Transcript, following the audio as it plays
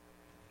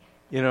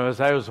You know,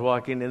 as I was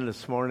walking in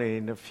this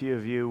morning, a few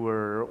of you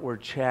were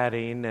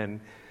chatting, and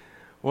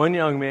one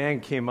young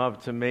man came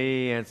up to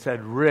me and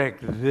said, "Rick,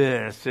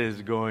 this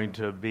is going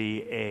to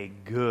be a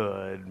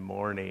good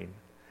morning."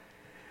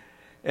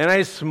 And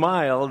I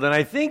smiled, and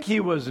I think he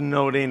was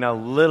noting a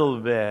little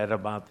bit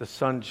about the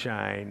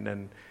sunshine.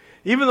 And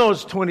even though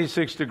it's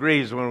 26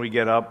 degrees when we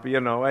get up, you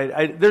know,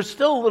 there's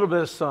still a little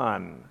bit of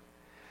sun.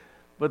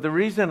 But the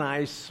reason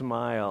I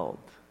smiled,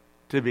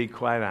 to be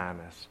quite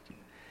honest,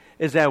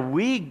 is that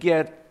we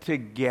get to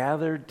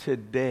gather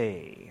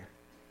today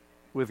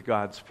with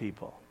God's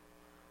people.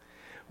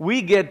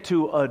 We get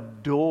to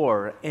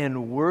adore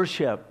and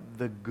worship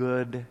the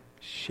Good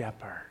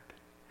Shepherd.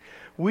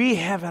 We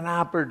have an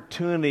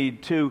opportunity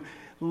to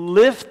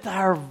lift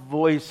our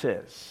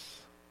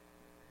voices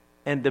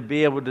and to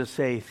be able to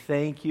say,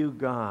 "Thank you,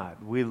 God.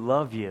 We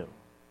love you."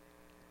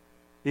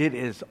 It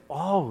is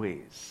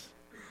always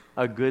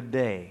a good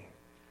day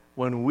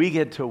when we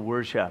get to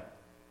worship,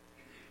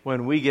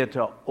 when we get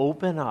to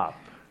open up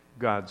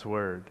God's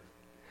Word.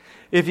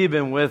 If you've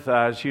been with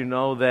us, you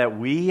know that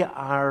we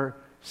are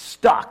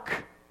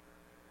stuck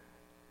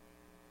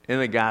in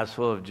the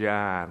Gospel of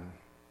John.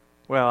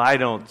 Well, I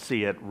don't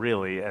see it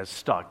really as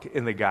stuck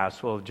in the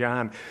Gospel of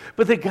John,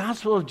 but the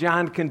Gospel of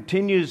John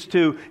continues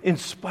to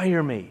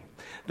inspire me.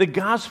 The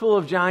Gospel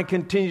of John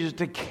continues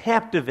to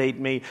captivate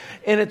me,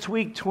 and it's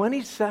week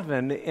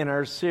 27 in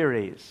our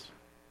series.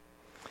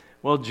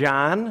 Well,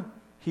 John,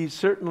 he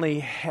certainly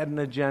had an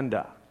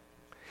agenda.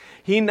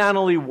 He not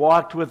only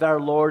walked with our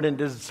Lord and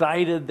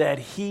decided that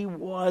he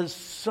was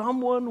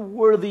someone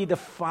worthy to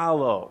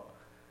follow,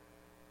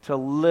 to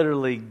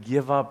literally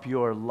give up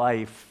your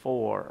life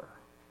for,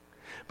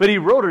 but he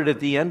wrote it at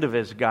the end of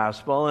his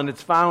gospel, and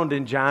it's found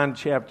in John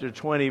chapter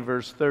 20,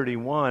 verse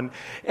 31.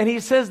 And he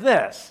says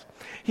this.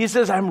 He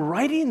says, "I'm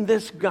writing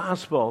this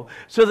gospel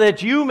so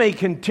that you may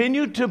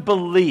continue to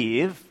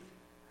believe."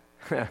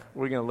 We're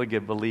going to look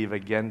at believe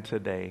again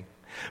today.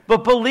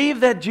 But believe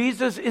that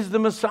Jesus is the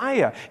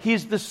Messiah.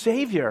 He's the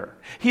Savior.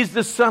 He's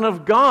the Son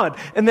of God.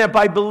 And that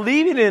by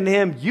believing in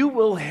Him, you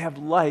will have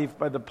life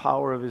by the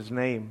power of His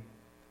name.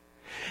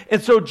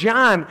 And so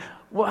John,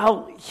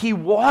 well, he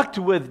walked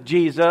with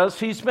Jesus.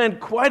 He spent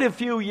quite a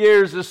few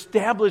years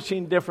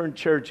establishing different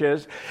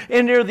churches.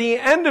 And near the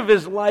end of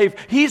his life,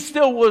 he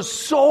still was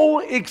so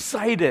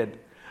excited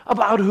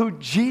about who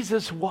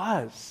Jesus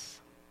was.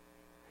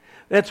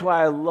 That's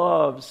why I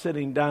love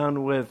sitting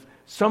down with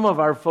some of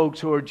our folks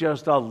who are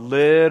just a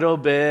little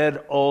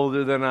bit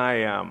older than I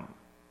am.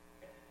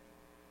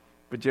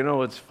 But you know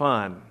what's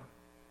fun?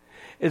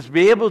 Is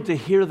be able to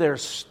hear their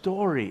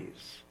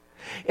stories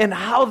and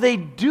how they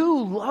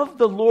do love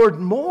the Lord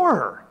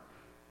more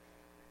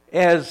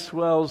as,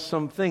 well,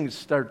 some things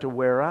start to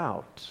wear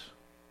out.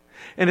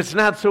 And it's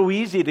not so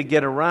easy to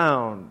get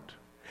around.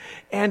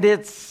 And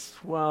it's,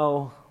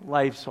 well,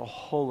 life's a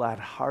whole lot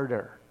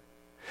harder.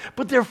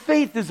 But their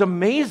faith is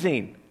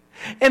amazing.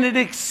 And it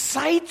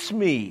excites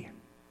me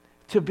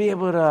to be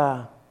able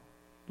to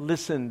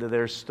listen to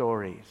their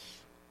stories.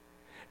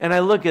 And I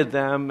look at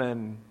them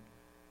and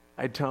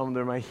I tell them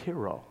they're my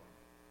hero.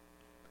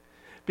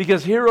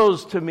 Because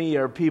heroes to me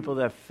are people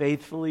that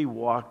faithfully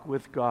walk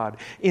with God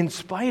in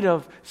spite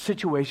of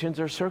situations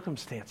or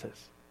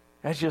circumstances.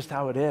 That's just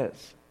how it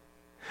is.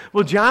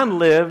 Well, John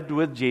lived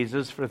with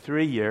Jesus for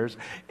 3 years,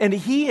 and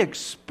he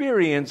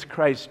experienced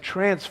Christ's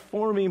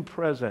transforming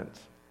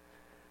presence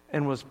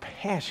and was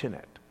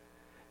passionate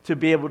to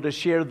be able to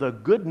share the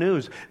good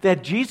news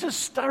that Jesus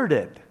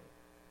started,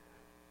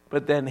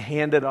 but then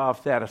handed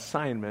off that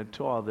assignment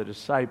to all the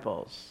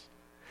disciples.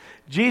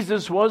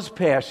 Jesus was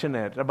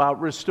passionate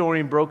about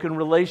restoring broken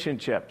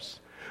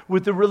relationships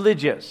with the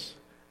religious,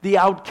 the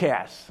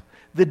outcasts,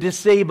 the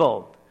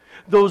disabled,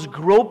 those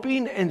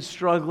groping and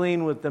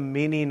struggling with the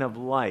meaning of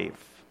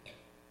life.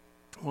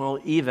 Well,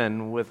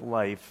 even with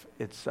life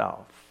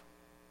itself.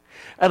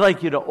 I'd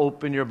like you to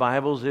open your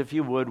Bibles, if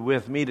you would,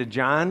 with me to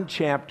John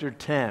chapter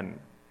 10.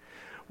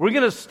 We're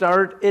going to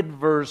start at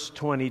verse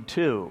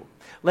 22.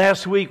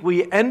 Last week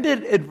we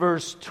ended at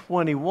verse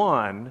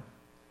 21.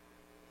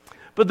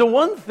 But the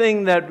one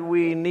thing that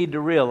we need to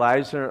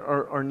realize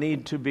or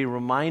need to be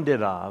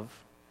reminded of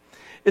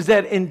is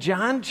that in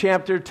John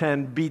chapter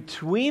 10,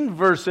 between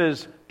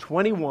verses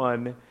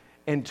 21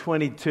 and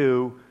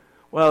 22,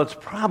 well, it's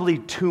probably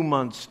 2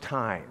 months'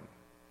 time.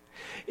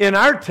 In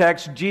our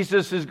text,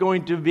 Jesus is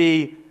going to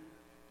be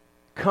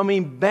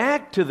coming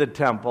back to the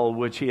temple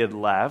which he had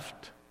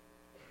left.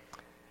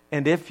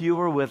 And if you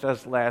were with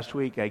us last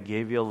week, I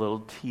gave you a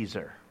little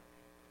teaser.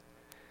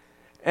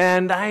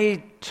 And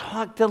I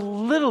talked a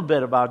little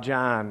bit about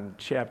John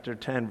chapter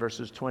 10,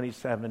 verses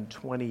 27,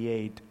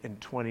 28,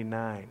 and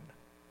 29.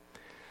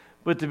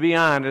 But to be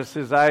honest,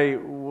 as I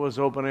was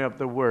opening up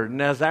the Word,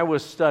 and as I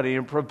was studying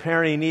and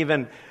preparing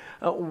even,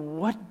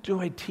 what do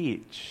I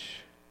teach?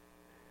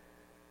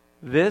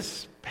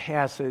 This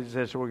passage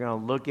that we're going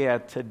to look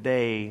at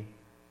today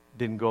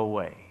didn't go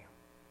away.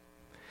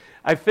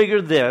 I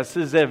figured this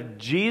is if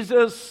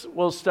Jesus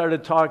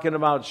started talking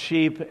about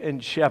sheep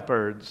and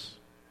shepherds,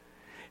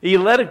 He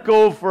let it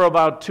go for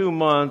about 2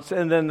 months,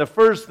 and then the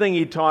first thing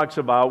he talks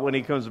about when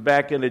he comes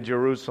back into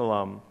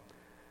Jerusalem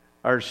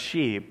are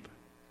sheep.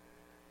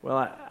 Well,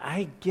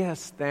 I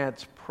guess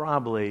that's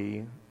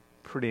probably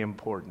pretty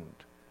important.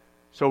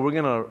 So we're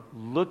going to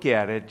look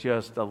at it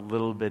just a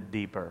little bit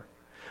deeper.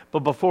 But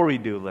before we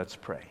do, let's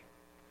pray.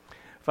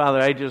 Father,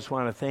 I just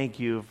want to thank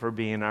you for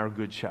being our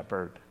good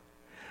shepherd.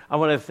 I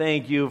want to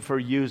thank you for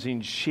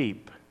using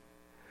sheep.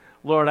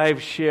 Lord,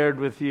 I've shared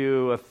with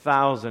you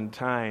 1,000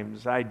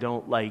 times, I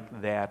don't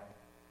like that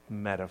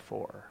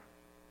metaphor.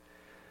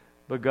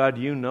 But God,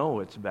 you know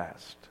it's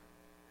best.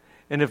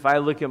 And if I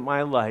look at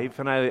my life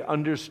and I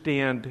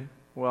understand,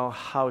 well,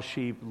 how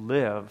sheep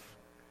live,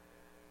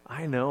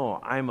 I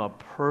know I'm a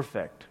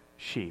perfect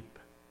sheep.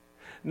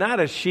 Not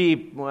a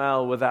sheep,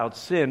 well, without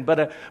sin,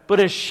 but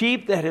a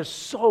sheep that is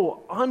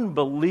so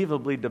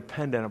unbelievably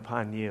dependent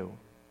upon you.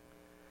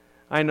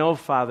 I know,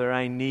 Father,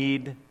 I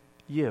need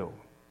you.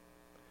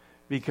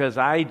 Because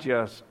I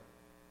just,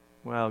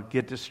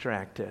 get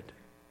distracted.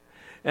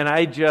 And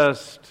I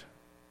just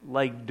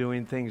like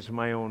doing things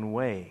my own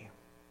way.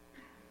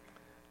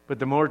 But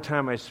the more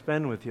time I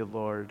spend with you,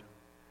 Lord,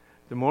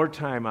 the more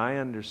time I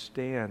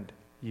understand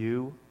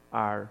you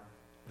are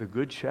the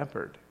good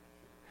shepherd.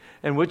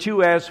 And what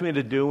you ask me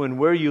to do and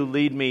where you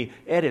lead me,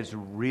 it is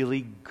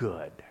really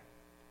good.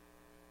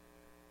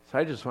 So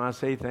I just want to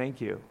say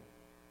thank you.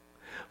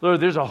 Lord,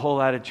 there's a whole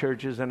lot of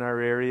churches in our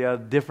area,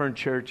 different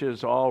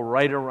churches all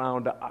right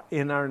around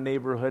in our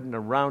neighborhood and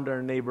around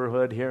our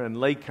neighborhood here in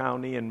Lake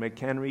County and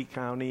McHenry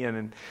County and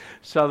in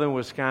southern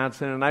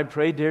Wisconsin. And I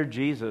pray, dear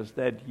Jesus,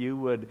 that you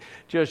would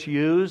just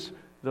use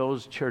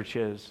those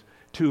churches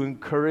to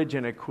encourage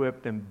and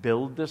equip and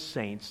build the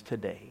saints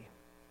today.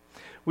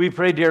 We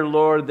pray, dear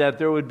Lord, that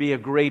there would be a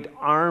great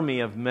army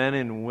of men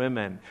and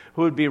women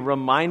who would be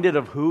reminded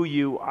of who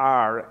you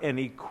are and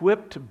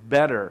equipped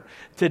better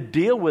to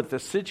deal with the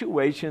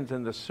situations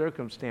and the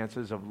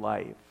circumstances of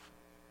life.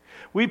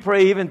 We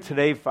pray even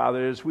today,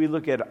 Father, as we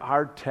look at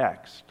our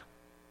text,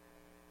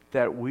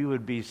 that we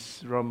would be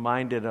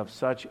reminded of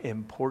such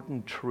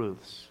important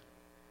truths.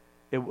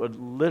 It would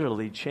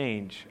literally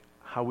change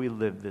how we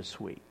live this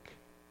week.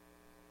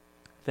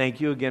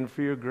 Thank you again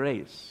for your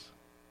grace.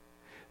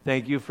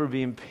 Thank you for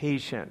being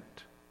patient.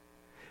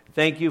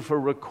 Thank you for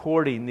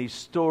recording these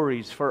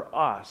stories for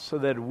us so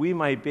that we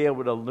might be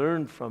able to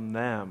learn from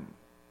them.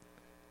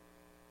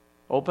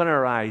 Open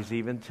our eyes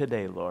even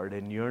today, Lord,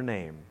 in your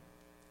name.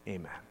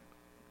 Amen.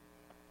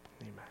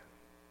 Amen.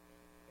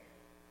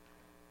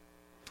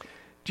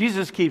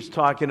 Jesus keeps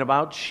talking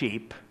about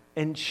sheep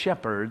and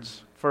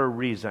shepherds for a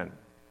reason.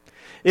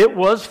 It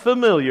was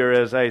familiar,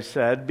 as I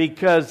said,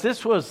 because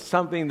this was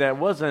something that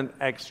wasn't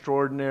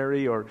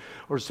extraordinary or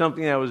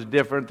something that was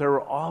different. There were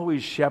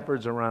always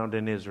shepherds around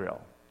in Israel.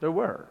 There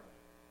were.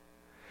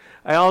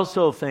 I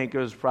also think it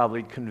was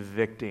probably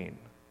convicting.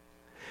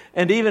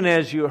 And even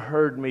as you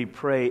heard me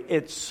pray,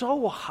 it's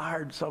so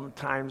hard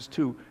sometimes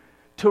to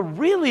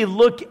really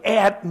look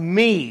at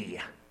me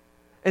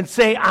and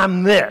say,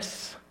 I'm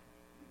this.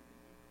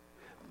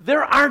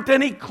 There aren't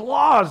any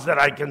claws that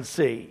I can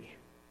see.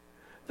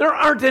 There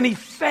aren't any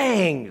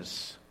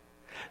fangs.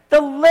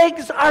 The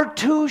legs are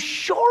too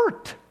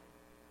short.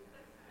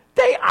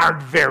 They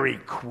aren't very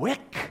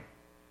quick.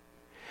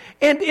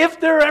 And if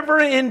they're ever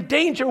in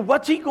danger,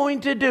 what's he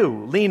going to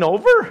do? Lean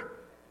over?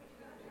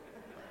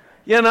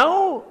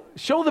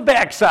 Show the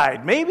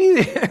backside.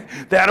 Maybe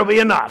that'll be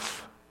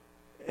enough.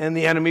 And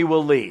the enemy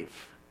will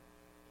leave.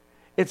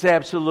 It's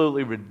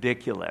absolutely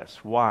ridiculous.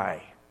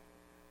 Why?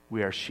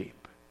 We are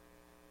sheep.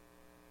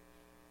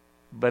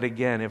 But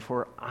again, if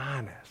we're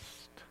honest,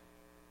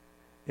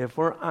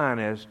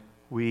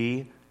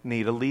 we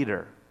need a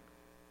leader.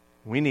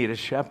 We need a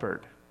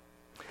shepherd.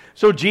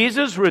 So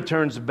Jesus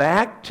returns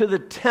back to the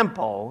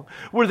temple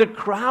where the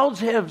crowds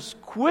have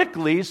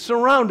quickly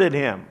surrounded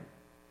him.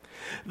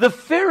 The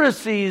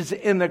Pharisees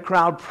in the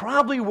crowd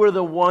probably were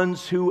the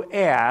ones who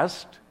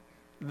asked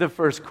the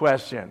first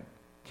question.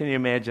 Can you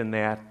imagine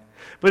that?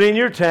 But in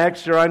your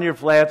text or on your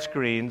flat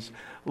screens,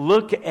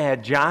 look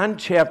at John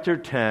chapter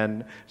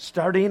 10,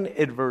 starting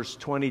at verse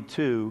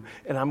 22,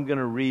 and I'm going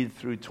to read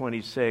through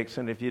 26.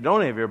 And if you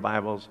don't have your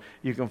Bibles,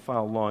 you can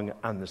follow along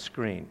on the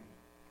screen.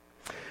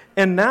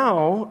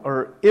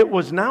 It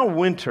was now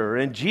winter,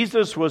 and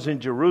Jesus was in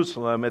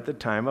Jerusalem at the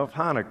time of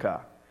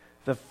Hanukkah,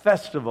 the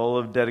festival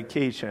of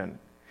dedication.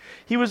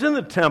 He was in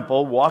the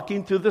temple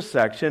walking through the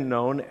section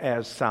known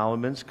as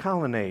Solomon's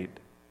Colonnade.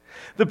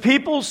 The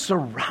people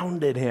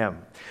surrounded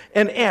him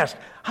and asked,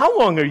 "How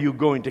long are you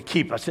going to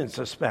keep us in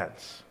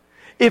suspense?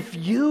 If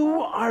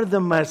you are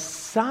the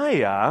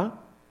Messiah,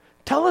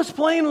 tell us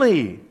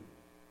plainly."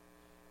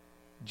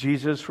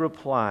 Jesus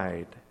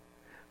replied,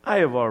 "I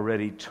have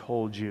already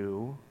told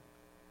you,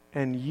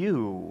 and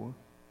you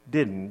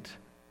didn't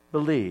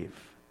believe.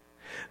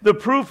 The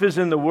proof is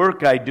in the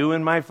work I do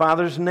in my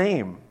Father's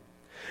name.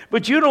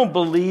 But you don't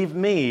believe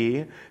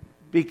me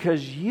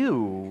because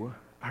you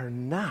are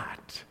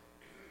not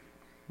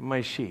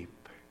my sheep."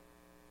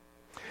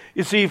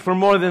 You see, for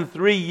more than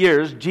 3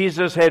 years,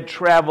 Jesus had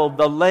traveled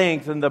the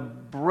length and the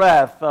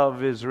breadth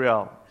of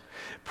Israel,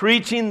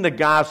 preaching the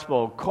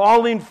gospel,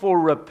 calling for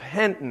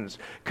repentance,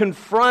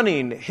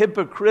 confronting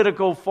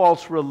hypocritical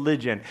false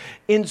religion,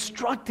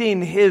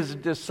 instructing his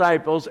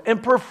disciples,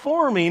 and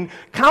performing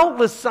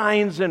countless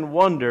signs and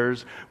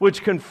wonders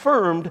which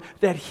confirmed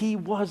that he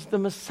was the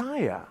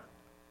Messiah.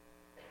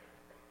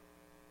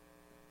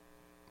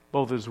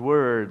 Both his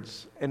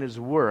words and his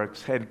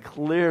works had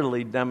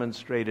clearly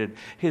demonstrated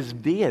his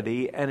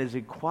deity and his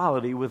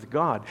equality with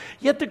God.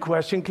 Yet the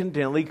question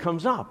continually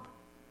comes up,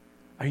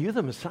 are you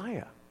the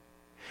Messiah?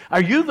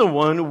 Are you the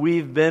one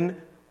we've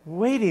been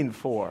waiting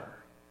for?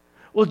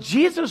 Well,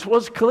 Jesus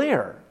was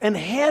clear and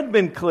had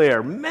been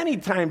clear many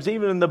times,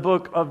 even in the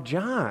book of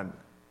John.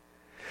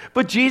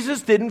 But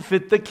Jesus didn't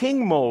fit the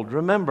king mold,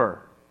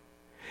 remember.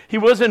 He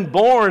wasn't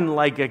born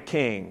like a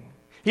king.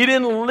 He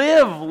didn't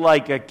live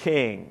like a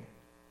king.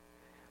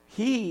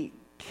 He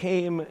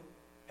came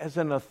as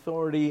an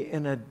authority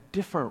in a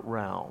different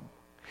realm.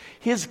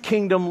 His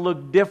kingdom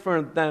looked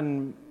different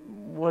than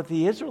what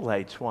the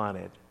Israelites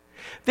wanted.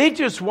 They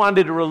just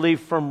wanted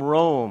relief from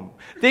Rome.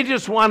 They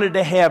just wanted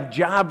to have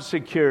job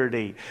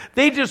security.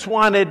 They just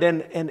wanted,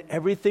 and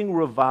everything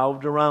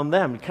revolved around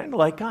them, kind of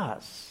like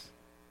us.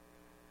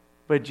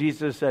 But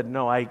Jesus said,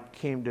 no, I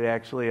came to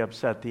actually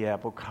upset the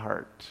apple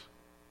cart.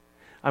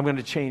 I'm going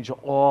to change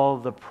all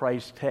the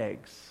price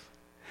tags.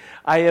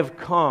 I have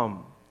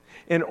come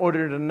in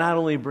order to not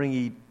only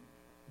bring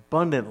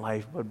abundant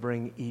life, but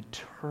bring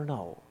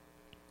eternal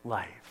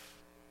life.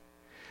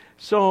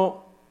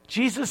 So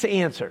Jesus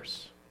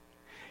answers.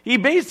 He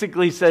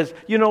basically says,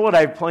 you know what,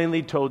 I've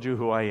plainly told you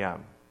who I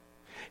am.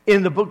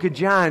 In the book of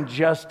John,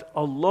 just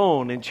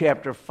alone in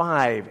chapter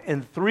 5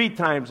 and 3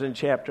 times in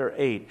chapter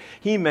 8,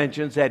 he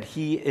mentions that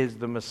he is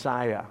the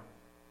Messiah.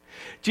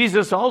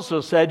 Jesus also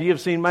said, you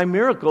have seen my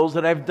miracles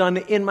that I've done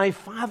in my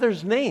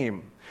Father's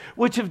name,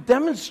 which have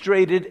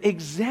demonstrated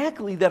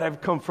exactly that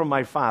I've come from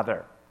my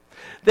Father,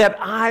 that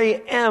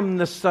I am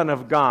the Son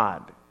of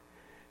God.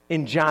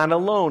 In John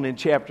alone, in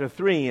chapter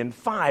 3 and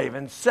 5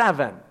 and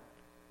 7.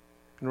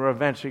 And we're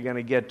eventually going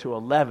to get to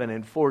 11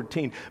 and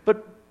 14.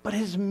 But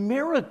his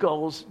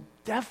miracles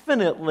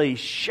definitely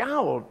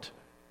shout,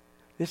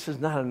 this is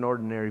not an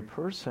ordinary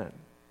person.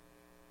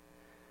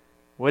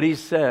 What he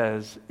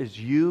says is,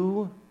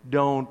 you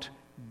don't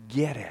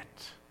get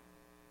it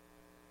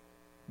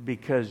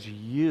because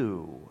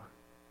you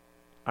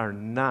are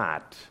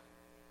not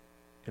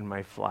in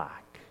my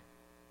flock.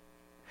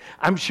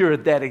 I'm sure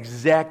at that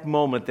exact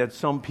moment that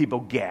some people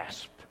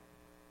gasped.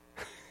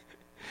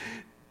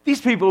 These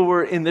people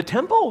were in the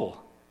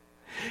temple.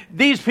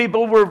 These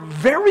people were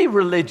very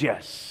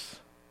religious.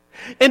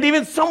 And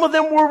even some of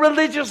them were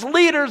religious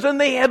leaders, and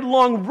they had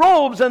long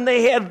robes, and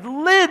they had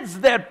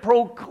lids that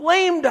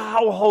proclaimed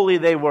how holy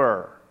they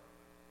were.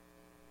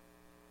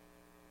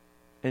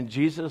 And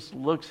Jesus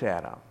looks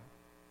at them.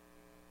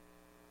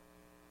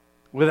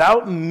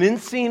 Without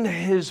mincing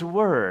his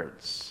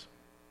words,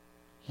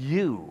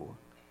 you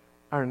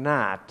are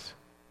not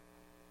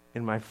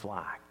in my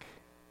flock.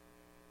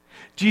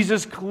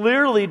 Jesus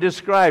clearly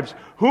describes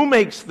who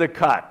makes the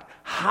cut,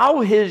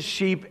 how his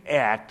sheep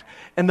act,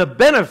 and the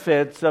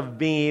benefits of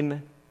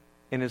being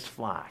in his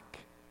flock.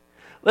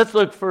 Let's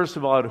look first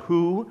of all at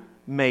who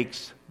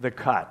makes the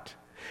cut.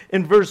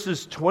 In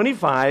verses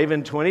 25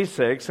 and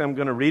 26, I'm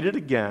going to read it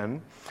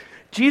again.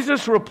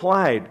 Jesus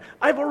replied,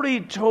 I've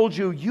already told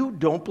you, you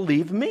don't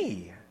believe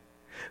me.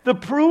 The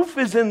proof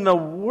is in the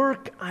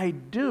work I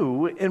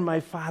do in my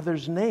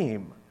Father's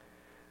name.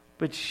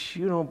 But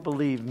you don't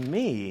believe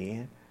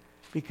me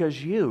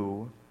because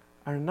you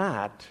are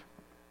not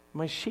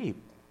my sheep.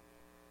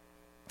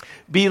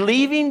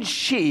 Believing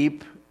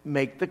sheep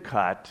make the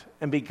cut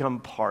and become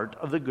part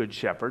of the good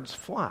shepherd's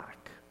flock.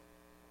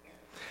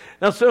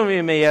 Now, some of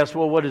you may ask,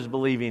 well, what does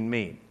believing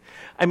mean?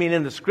 I mean,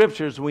 in the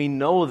scriptures, we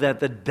know that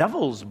the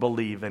devils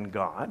believe in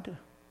God.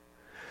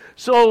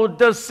 So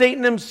does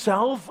Satan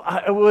himself,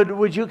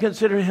 would you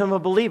consider him a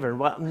believer?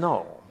 Well,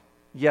 no.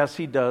 Yes,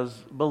 he does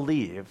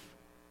believe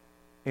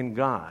in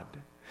God.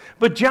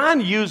 But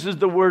John uses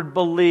the word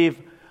believe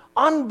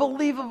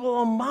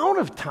unbelievable amount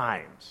of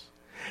times.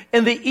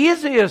 And the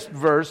easiest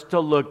verse to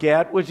look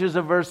at, which is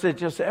a verse that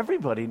just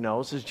everybody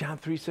knows, is John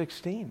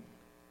 3:16.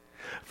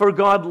 For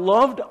God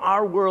loved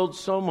our world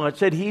so much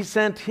that he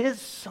sent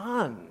his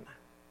Son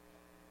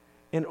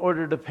in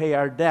order to pay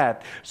our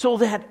debt, so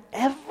that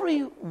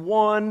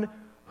everyone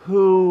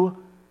who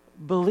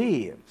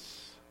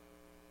believes,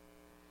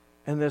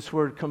 and this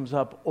word comes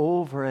up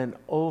over and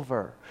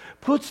over,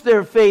 puts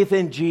their faith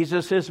in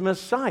Jesus as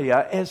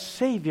Messiah, as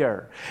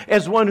Savior,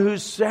 as one who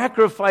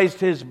sacrificed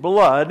his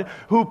blood,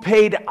 who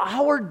paid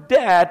our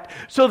debt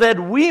so that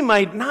we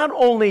might not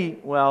only,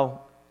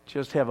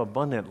 just have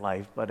abundant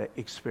life, but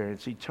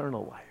experience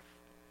eternal life.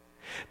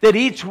 That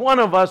each one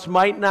of us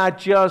might not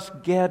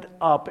just get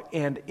up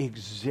and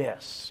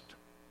exist.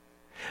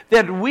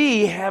 That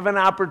we have an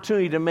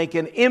opportunity to make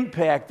an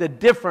impact, a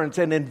difference,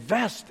 and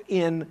invest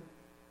in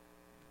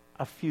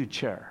a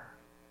future.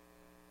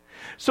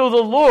 So the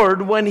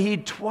Lord, when he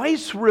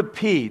twice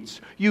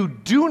repeats, "You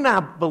do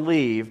not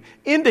believe,"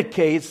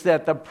 indicates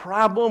that the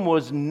problem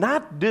was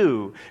not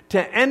due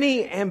to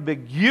any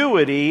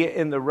ambiguity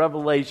in the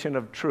revelation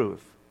of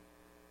truth,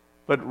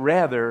 but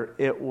rather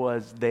it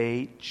was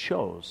they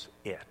chose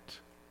it.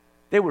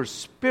 They were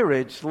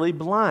spiritually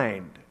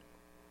blind.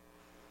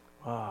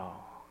 Wow.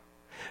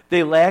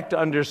 They lacked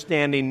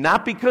understanding,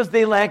 not because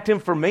they lacked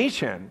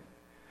information,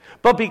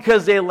 but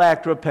because they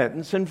lacked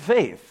repentance and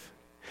faith.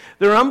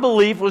 Their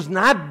unbelief was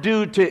not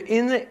due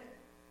to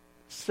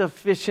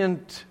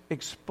insufficient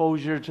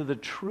exposure to the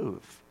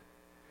truth,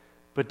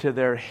 but to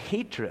their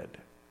hatred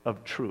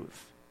of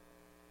truth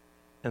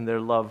and their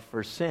love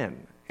for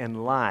sin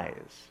and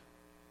lies.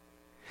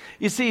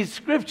 You see,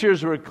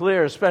 scriptures were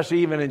clear, especially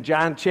even in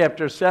John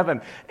chapter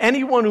 7.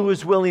 Anyone who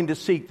is willing to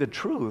seek the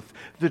truth,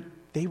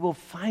 they will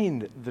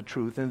find the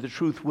truth, and the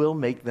truth will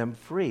make them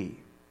free.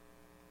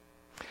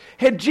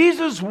 Had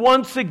Jesus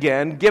once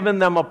again given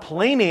them a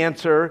plain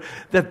answer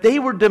that they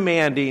were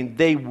demanding,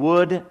 they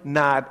would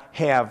not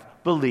have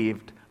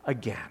believed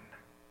again.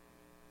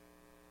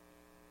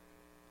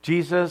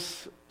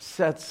 Jesus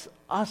sets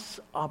us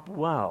up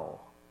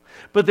well,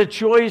 but the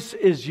choice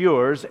is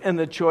yours, and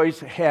the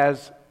choice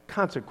has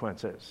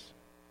consequences.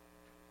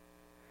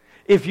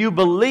 If you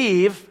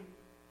believe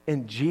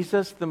in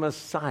Jesus the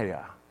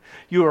Messiah,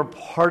 you are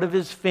part of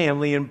his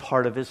family and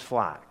part of his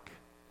flock.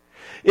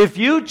 If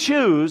you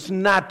choose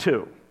not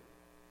to,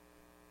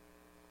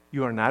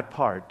 you are not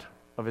part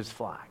of his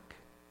flock.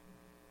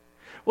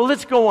 Well,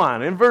 let's go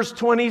on. In verse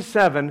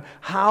 27,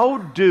 how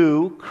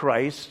do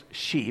Christ's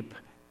sheep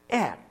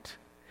act?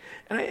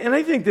 And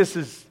I think this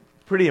is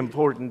pretty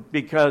important,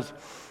 because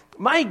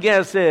my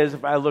guess is,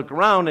 if I look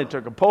around and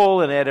took a poll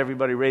and had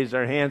everybody raise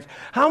their hands,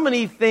 how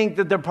many think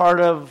that they're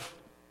part of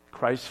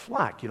Christ's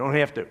flock? You don't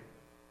have to.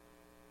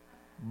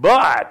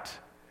 But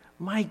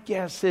my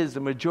guess is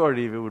the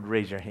majority of you would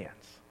raise your hands.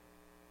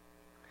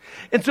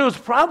 And so it's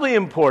probably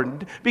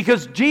important,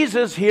 because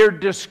Jesus here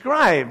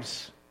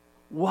describes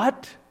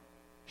what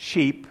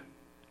sheep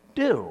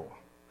do.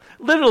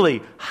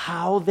 Literally,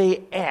 how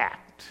they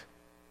act.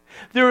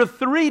 There are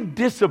 3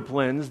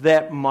 disciplines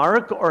that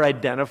mark or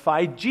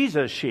identify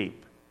Jesus'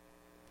 sheep.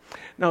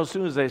 Now, as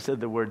soon as I said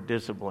the word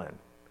discipline,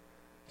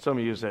 some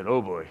of you said,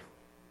 "Oh boy,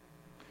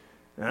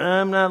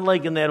 I'm not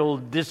liking that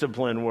old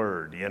discipline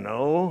word, you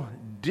know.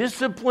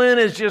 Discipline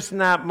is just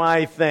not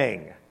my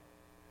thing."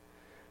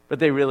 But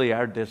they really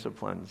are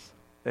disciplines.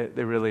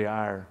 They really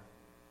are.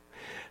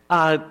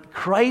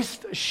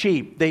 Christ's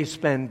sheep, they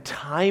spend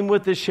time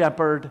with the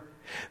shepherd,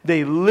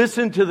 they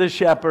listen to the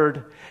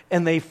shepherd,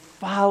 and they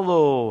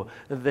follow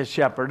the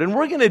shepherd. And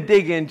we're going to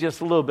dig in just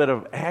a little bit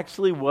of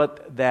actually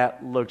what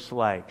that looks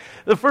like.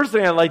 The first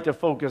thing I'd like to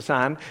focus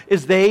on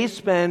is they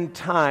spend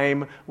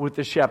time with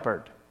the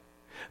shepherd.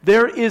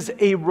 There is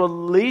a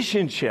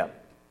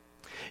relationship.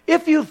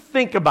 If you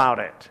think about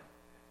it,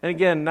 and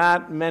again,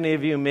 not many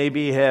of you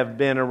maybe have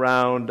been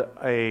around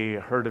a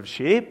herd of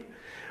sheep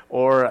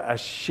or a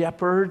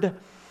shepherd,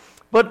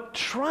 but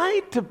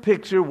try to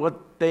picture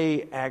what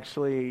they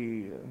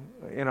actually,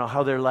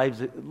 how their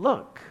lives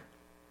look.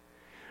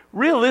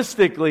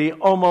 Realistically,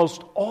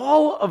 almost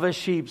all of a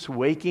sheep's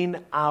waking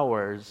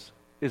hours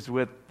is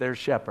with their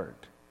shepherd.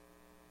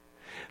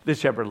 The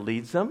shepherd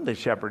leads them, the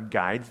shepherd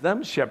guides them,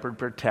 the shepherd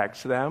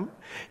protects them.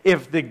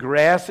 If the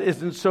grass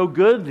isn't so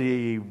good,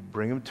 they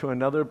bring them to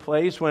another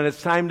place. When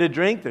it's time to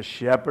drink, the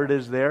shepherd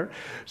is there.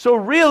 So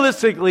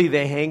realistically,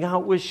 they hang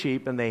out with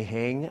sheep and they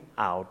hang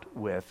out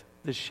with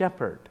the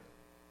shepherd.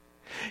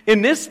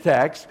 In this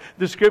text,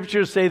 the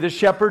scriptures say the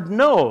shepherd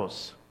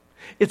knows.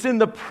 It's in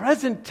the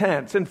present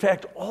tense. In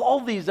fact,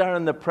 all these are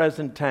in the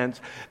present tense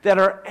that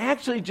are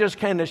actually just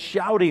kind of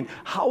shouting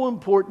how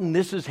important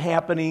this is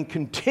happening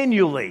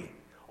continually.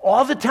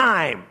 All the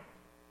time.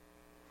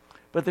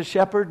 But the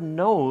shepherd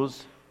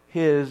knows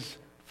his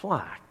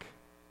flock.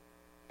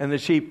 And the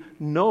sheep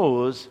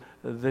knows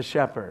the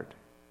shepherd.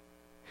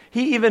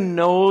 He even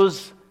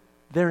knows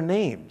their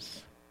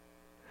names.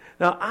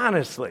 Now,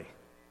 honestly,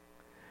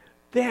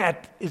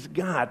 that has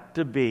got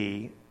to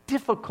be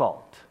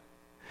difficult.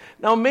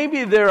 Now,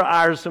 maybe there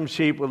are some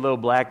sheep with little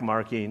black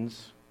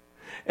markings.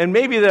 And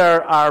maybe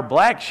there are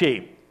black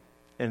sheep.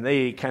 And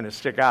they kind of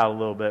stick out a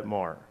little bit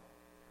more.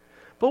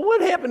 But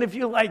what happens if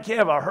you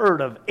have a herd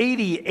of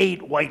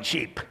 88 white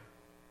sheep?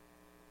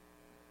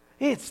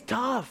 It's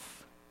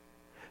tough.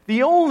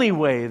 The only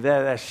way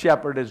that a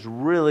shepherd is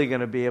really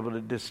going to be able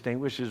to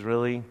distinguish is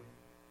really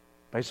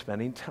by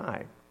spending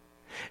time.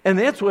 And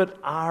that's what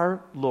our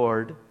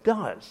Lord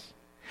does.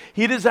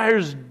 He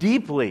desires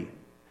deeply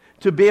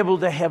to be able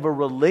to have a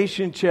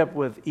relationship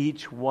with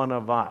each one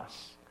of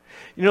us.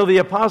 The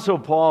Apostle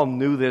Paul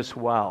knew this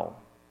well.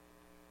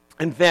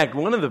 In fact,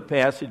 one of the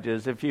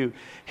passages, if you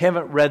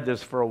haven't read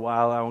this for a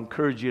while, I'll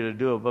encourage you to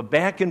do it. But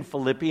back in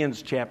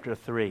Philippians chapter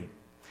 3,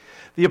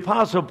 the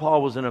Apostle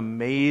Paul was an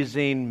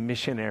amazing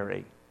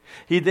missionary.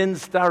 He didn't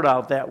start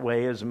out that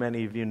way, as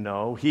many of you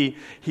know. He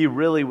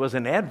really was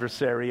an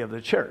adversary of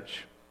the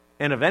church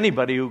and of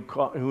anybody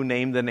who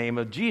named the name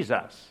of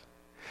Jesus.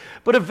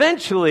 But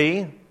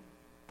eventually,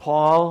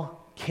 Paul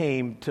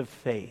came to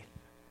faith,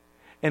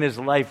 and his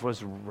life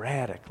was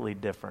radically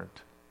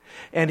different.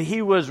 And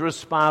he was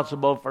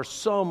responsible for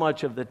so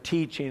much of the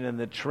teaching and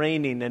the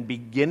training and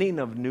beginning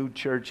of new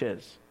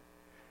churches.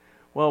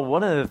 Well,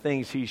 one of the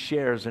things he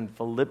shares in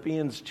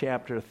Philippians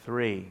chapter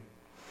 3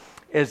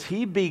 is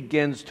he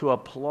begins to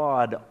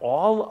applaud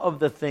all of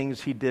the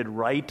things he did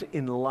right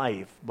in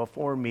life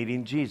before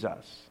meeting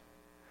Jesus.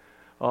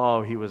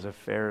 Oh, he was a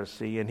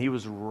Pharisee, and he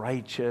was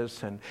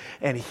righteous,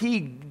 and he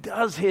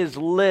does his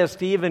list.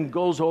 He even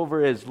goes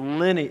over his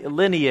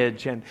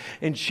lineage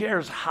and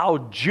shares how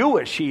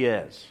Jewish he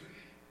is.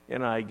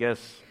 I guess,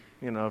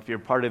 if you're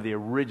part of the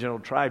original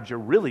tribes, you're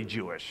really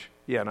Jewish,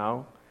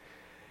 And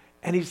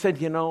he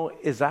said,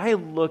 as I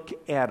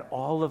look at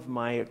all of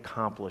my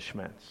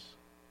accomplishments,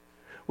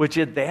 which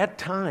at that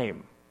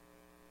time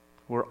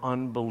were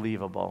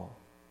unbelievable.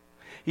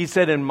 He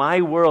said, in my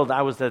world,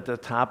 I was at the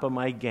top of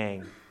my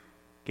game.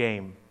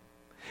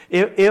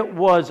 It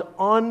was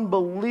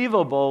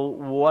unbelievable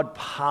what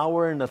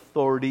power and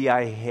authority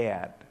I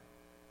had.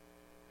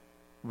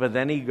 But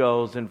then he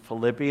goes in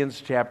Philippians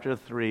chapter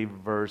 3,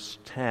 verse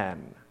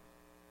 10.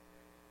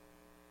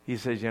 He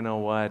says, you know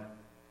what?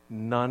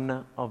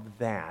 None of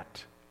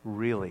that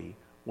really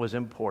was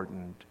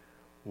important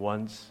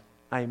once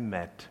I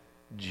met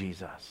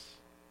Jesus.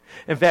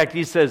 In fact,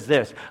 he says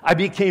this, I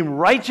became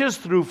righteous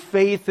through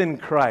faith in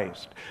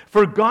Christ.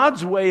 For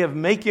God's way of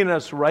making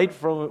us right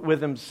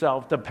with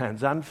himself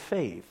depends on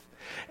faith.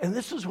 And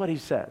this is what he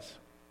says.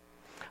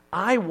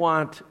 I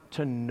want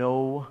to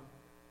know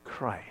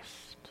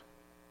Christ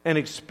and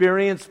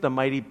experience the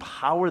mighty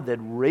power that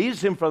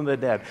raised him from the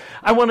dead.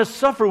 I want to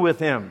suffer with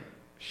him,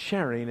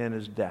 sharing in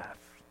his death.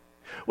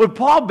 What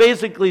Paul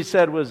basically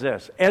said was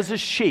this, as a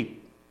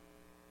sheep,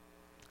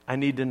 I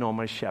need to know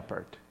my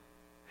shepherd.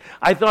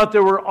 I thought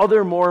there were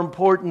other more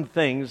important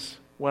things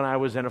when I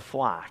was in a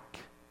flock.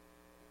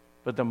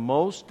 But the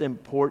most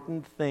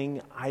important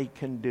thing I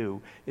can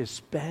do is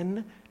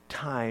spend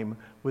time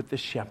with the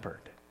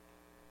shepherd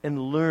and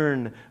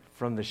learn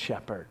from the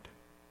shepherd.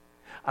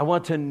 I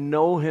want to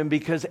know him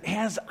because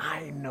as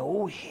I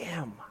know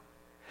him,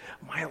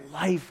 my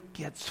life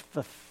gets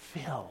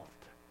fulfilled.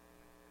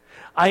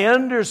 I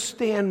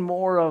understand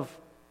more of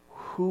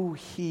who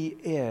he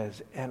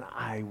is and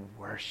I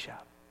worship.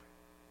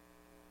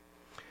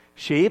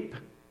 Sheep,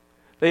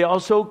 they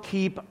also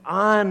keep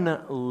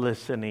on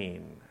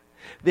listening.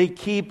 They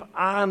keep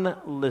on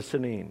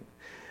listening.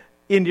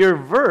 In your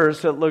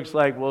verse, it looks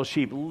like, well,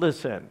 sheep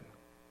listen.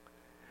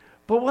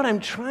 But what I'm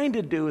trying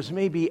to do is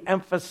maybe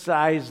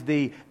emphasize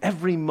the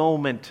every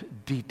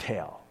moment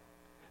detail.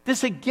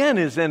 This again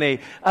is in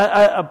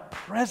a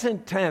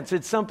present tense.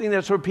 It's something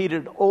that's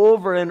repeated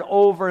over and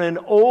over and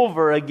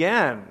over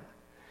again.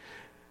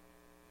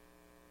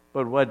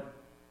 But what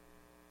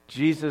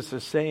Jesus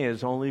is saying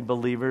is only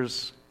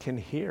believers can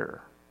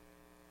hear.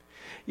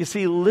 You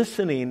see,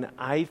 listening,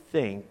 I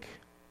think,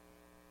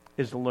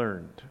 is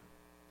learned.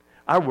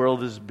 Our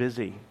world is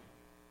busy.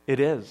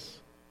 It is.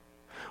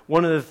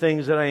 One of the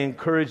things that I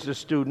encourage the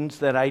students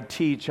that I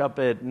teach up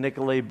at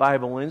Nicolay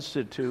Bible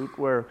Institute,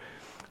 where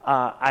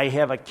I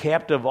have a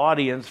captive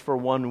audience for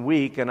 1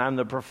 week, and I'm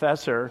the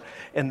professor,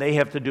 and they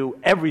have to do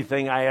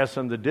everything I ask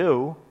them to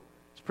do.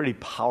 It's a pretty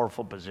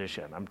powerful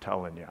position, I'm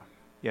telling you,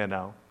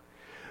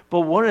 But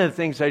one of the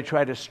things I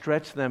try to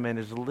stretch them in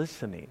is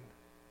listening.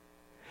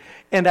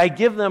 And I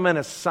give them an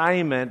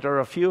assignment or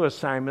a few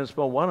assignments,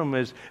 but one of them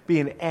is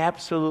being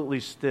absolutely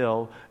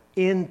still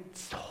in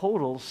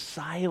total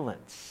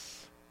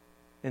silence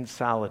and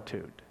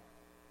solitude.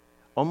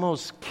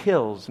 Almost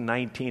kills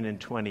 19 and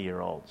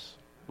 20-year-olds.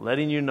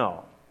 Letting you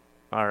know,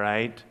 all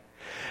right?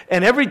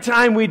 And every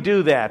time we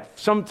do that,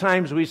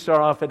 sometimes we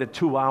start off at a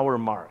 2-hour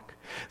mark.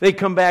 They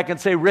come back and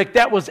say, Rick,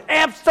 that was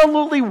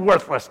absolutely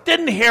worthless.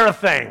 Didn't hear a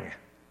thing.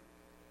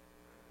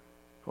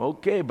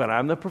 Okay, but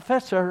I'm the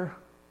professor.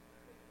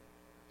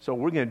 So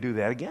we're going to do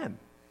that again.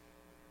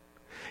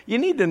 You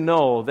need to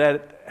know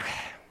that,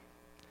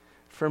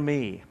 for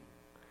me,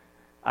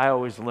 I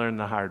always learned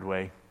the hard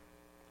way.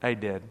 I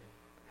did.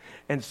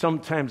 And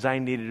sometimes I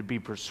needed to be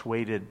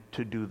persuaded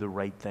to do the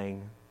right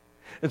thing.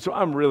 And so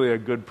I'm really a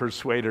good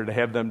persuader to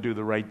have them do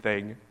the right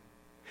thing.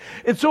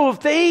 And so if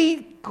they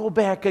go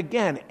back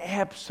again,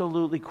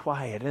 absolutely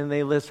quiet, and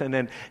they listen,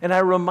 and I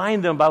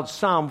remind them about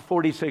Psalm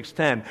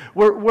 46:10,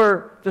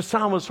 where the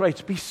psalmist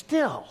writes, be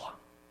still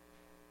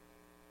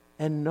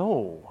and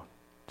know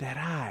that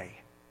I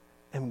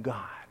am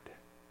God.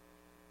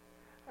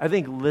 I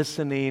think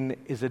listening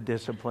is a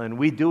discipline.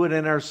 We do it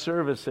in our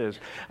services.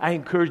 I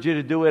encourage you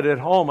to do it at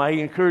home. I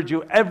encourage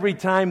you every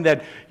time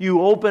that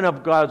you open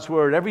up God's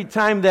Word, every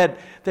time that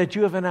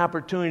you have an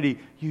opportunity,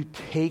 you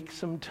take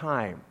some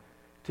time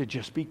to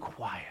just be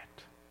quiet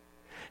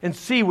and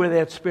see where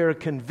that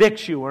Spirit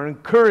convicts you or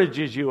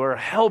encourages you or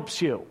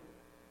helps you.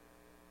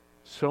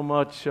 So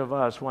much of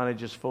us want to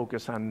just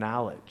focus on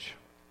knowledge.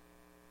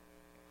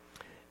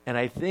 And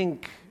I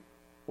think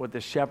what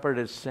the shepherd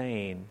is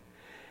saying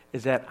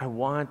is that I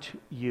want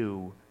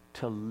you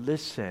to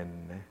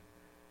listen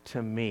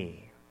to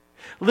me.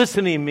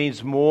 Listening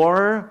means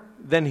more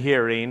than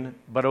hearing,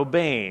 but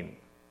obeying.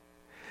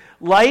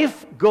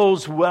 Life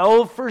goes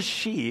well for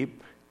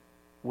sheep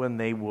when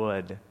they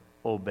would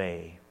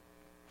obey.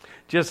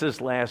 Just this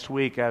last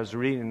week, I was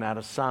reading out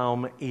of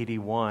Psalm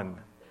 81.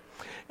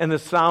 And the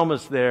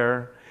psalmist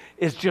there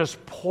is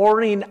just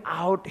pouring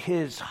out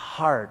his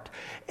heart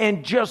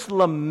and just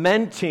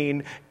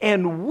lamenting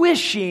and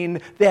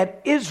wishing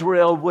that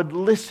Israel would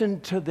listen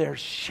to their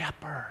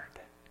shepherd.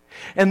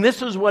 And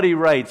this is what he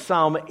writes,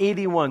 Psalm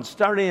 81,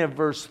 starting at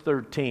verse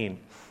 13.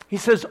 He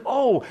says,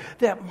 "Oh,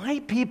 that my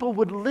people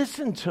would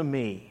listen to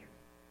me."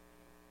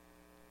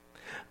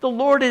 The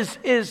Lord is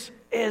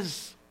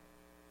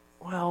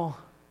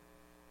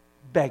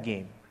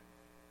begging.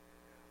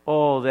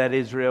 Oh, that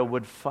Israel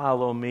would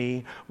follow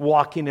me,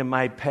 walking in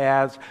my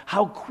paths.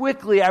 How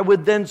quickly I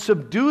would then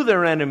subdue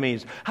their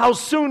enemies. How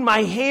soon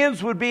my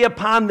hands would be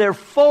upon their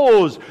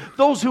foes.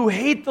 Those who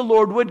hate the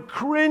Lord would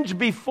cringe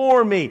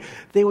before me.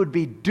 They would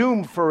be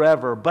doomed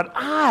forever. But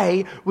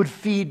I would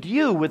feed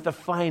you with the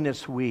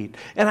finest wheat,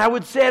 and I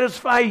would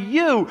satisfy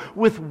you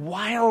with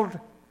wild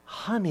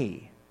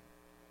honey.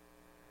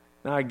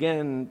 Now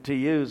again, to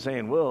you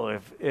saying, well,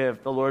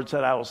 if the Lord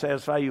said, I will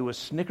satisfy you with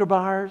Snicker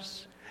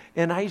bars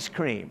and ice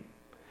cream,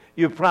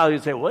 you'd probably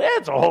say, well,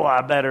 that's a whole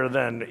lot better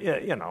than,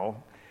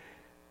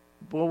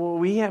 But what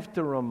we have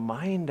to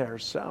remind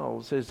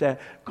ourselves is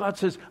that God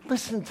says,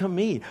 listen to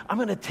me. I'm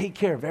going to take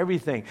care of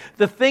everything.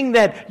 The thing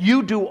that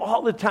you do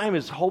all the time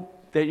is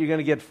hope that you're going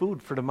to get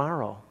food for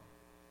tomorrow.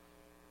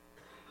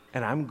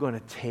 And I'm going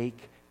to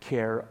take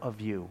care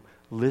of you.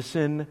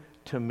 Listen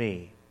to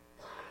me.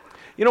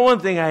 You know, one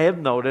thing I have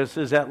noticed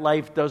is that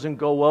life doesn't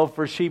go well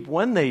for sheep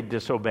when they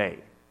disobey.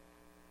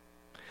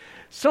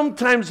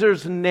 Sometimes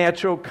there's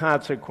natural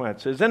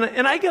consequences. And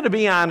I got to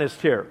be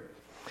honest here.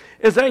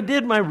 As I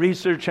did my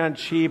research on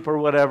sheep or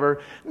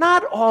whatever,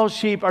 not all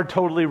sheep are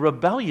totally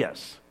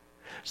rebellious.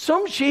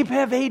 Some sheep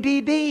have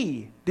ADD.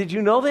 Did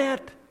you know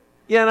that?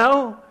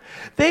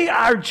 They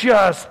are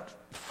just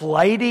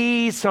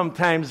flighty.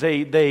 Sometimes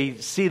they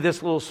see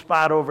this little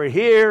spot over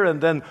here, and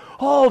then,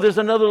 there's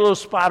another little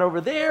spot over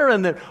there,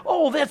 and then,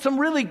 that's some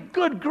really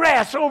good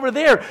grass over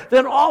there.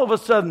 Then all of a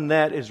sudden,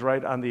 that is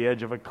right on the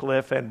edge of a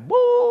cliff, and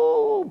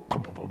boom,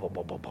 boom, boom, boom,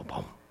 boom, boom, boom,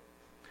 boom.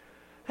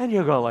 And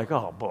you go like,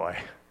 oh boy.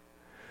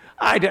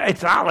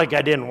 It's not like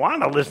I didn't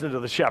want to listen to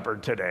the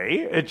shepherd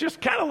today. It's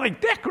just kind of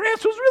like that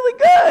grass was really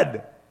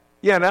good,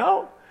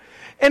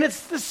 And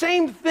it's the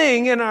same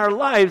thing in our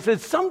lives.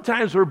 It's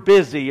sometimes we're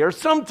busy, or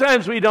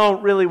sometimes we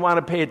don't really want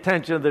to pay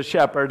attention to the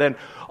shepherd, and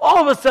all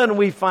of a sudden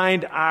we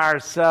find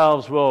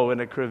ourselves, in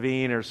a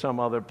ravine or some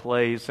other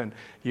place, and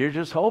you're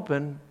just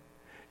hoping,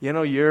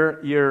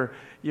 you're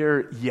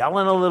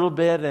yelling a little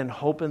bit and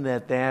hoping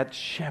that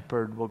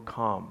shepherd will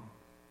come.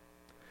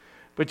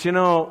 But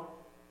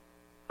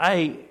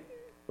I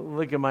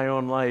look at my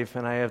own life,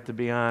 and I have to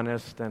be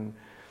honest, and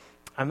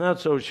I'm not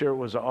so sure it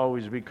was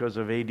always because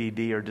of ADD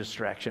or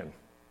distraction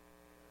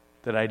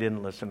that I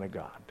didn't listen to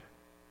God.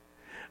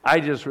 I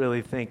just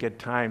really think at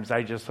times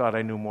I just thought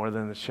I knew more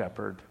than the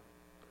shepherd.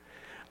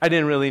 I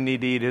didn't really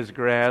need to eat his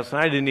grass, and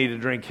I didn't need to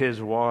drink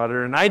his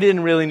water, and I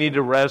didn't really need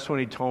to rest when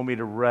he told me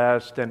to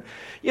rest. And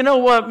you know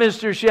what,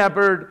 Mr.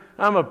 Shepherd?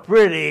 I'm a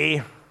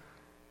pretty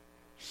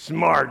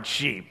smart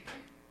sheep,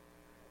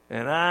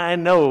 and I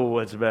know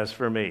what's best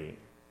for me.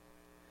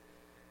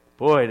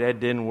 Boy, that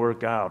didn't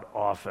work out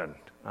often.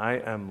 I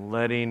am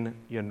letting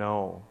you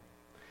know.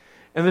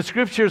 And the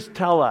scriptures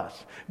tell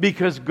us,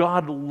 because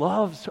God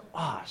loves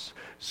us,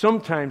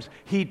 sometimes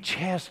he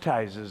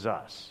chastises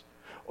us,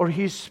 or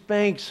he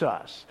spanks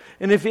us.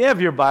 And if you have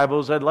your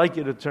Bibles, I'd like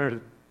you to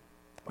turn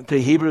to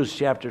Hebrews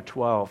chapter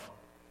 12.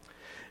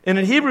 And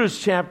in Hebrews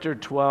chapter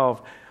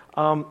 12,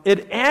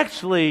 it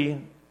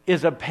actually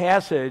is a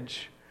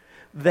passage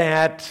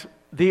that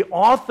the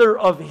author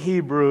of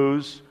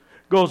Hebrews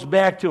goes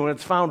back to, and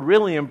it's found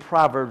really in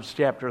Proverbs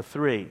chapter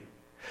 3.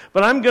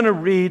 But I'm going to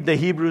read the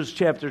Hebrews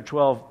chapter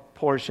 12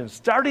 portion,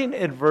 starting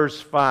at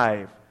verse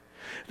 5.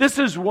 This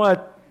is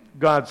what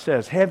God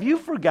says. Have you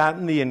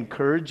forgotten the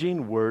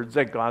encouraging words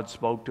that God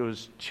spoke to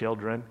his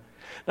children?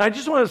 Now, I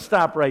just want to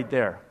stop right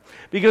there,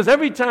 because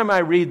every time I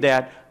read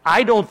that,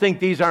 I don't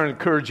think these are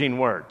encouraging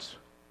words.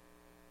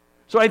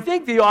 So I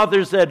think the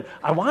author said,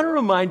 I want to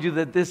remind you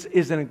that this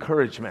is an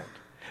encouragement.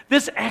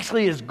 This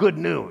actually is good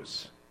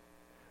news.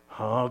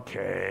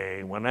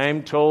 Okay, when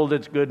I'm told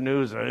it's good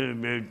news,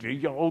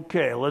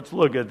 okay, let's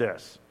look at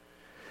this.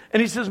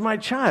 And he says, my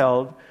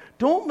child,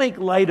 don't make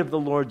light of the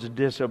Lord's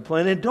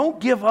discipline, and don't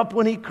give up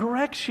when he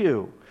corrects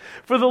you.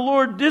 For the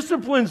Lord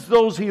disciplines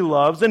those he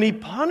loves, and he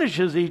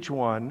punishes each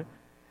one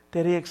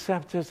that he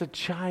accepts as a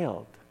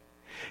child.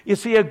 You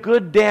see, a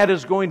good dad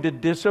is going to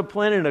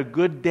discipline, and a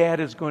good dad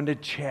is going to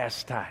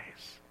chastise.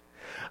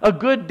 A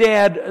good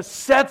dad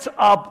sets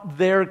up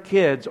their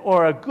kids,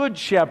 or a good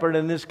shepherd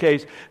in this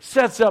case,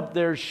 sets up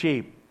their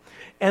sheep.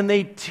 And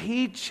they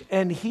teach,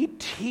 and he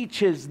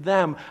teaches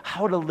them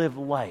how to live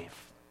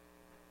life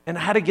and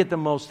how to get the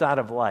most out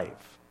of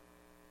life.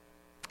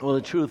 Well,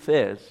 the truth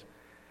is,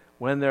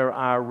 when there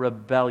are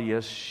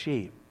rebellious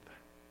sheep,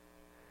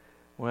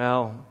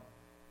 Well,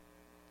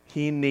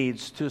 he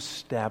needs to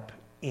step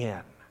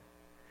in.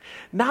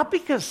 Not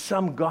because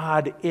some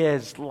God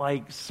is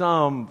like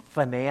some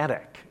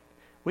fanatic.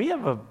 We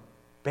have a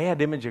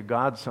bad image of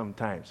God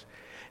sometimes.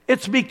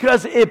 It's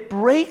because it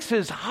breaks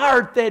his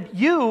heart that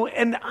you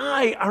and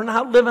I are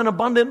not living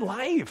abundant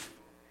life.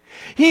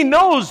 He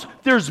knows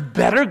there's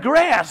better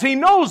grass. He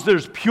knows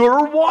there's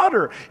purer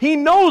water. He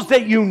knows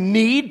that you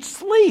need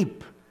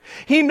sleep.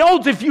 He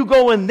knows if you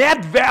go in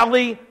that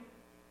valley,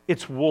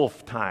 it's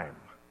wolf time.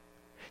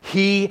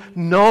 He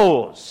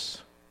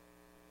knows.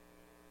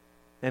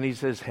 And he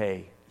says,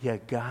 hey, you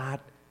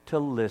got to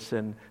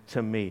listen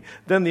to me.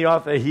 Then the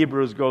author of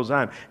Hebrews goes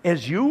on.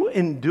 As you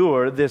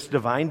endure this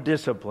divine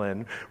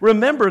discipline,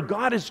 remember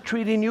God is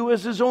treating you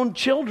as his own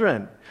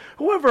children.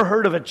 Who ever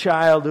heard of a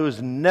child who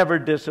is never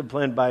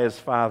disciplined by his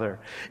father?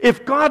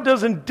 If God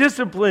doesn't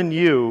discipline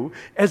you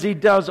as he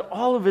does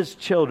all of his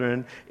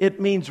children, it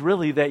means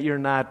really that you're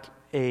not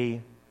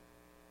a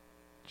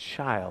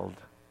child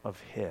of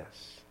his.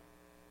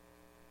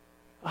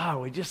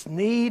 We just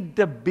need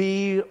to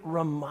be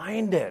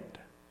reminded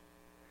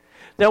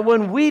that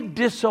when we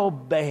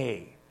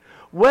disobey,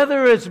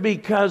 whether it's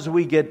because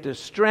we get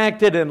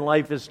distracted and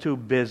life is too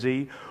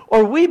busy,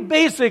 or we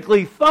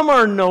basically thumb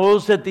our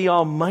nose at the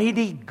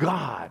Almighty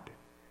God,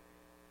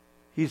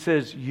 he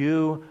says,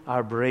 you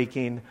are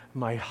breaking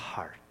my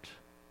heart.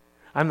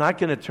 I'm not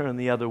going to turn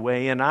the other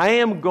way, and I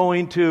am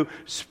going to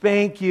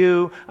spank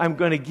you. I'm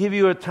going to give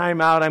you a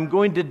timeout. I'm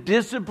going to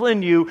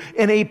discipline you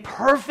in a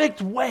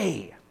perfect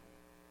way.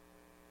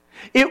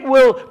 It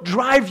will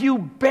drive you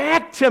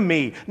back to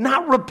me,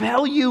 not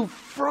repel you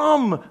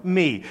from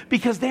me,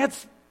 because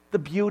that's the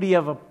beauty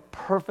of a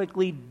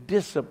perfectly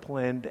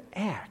disciplined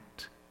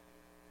act.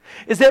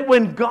 Is that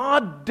when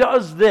God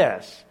does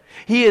this,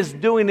 he is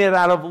doing it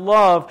out of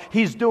love.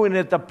 He's doing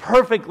it at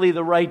perfectly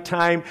the right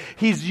time.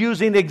 He's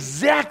using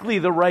exactly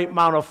the right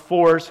amount of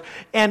force,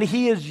 and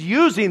he is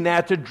using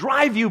that to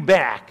drive you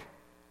back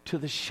to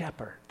the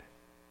shepherd.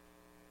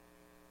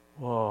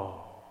 Whoa.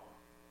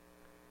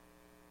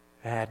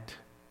 That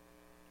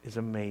is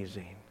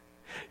amazing.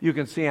 You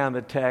can see on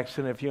the text,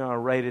 and if you want to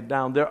write it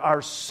down, there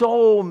are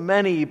so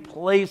many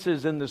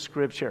places in the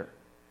Scripture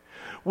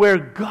where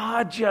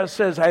God just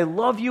says, I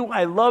love you,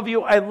 I love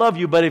you, I love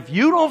you, but if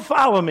you don't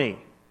follow me,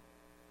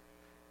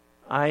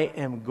 I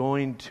am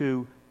going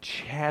to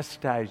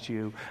chastise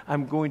you.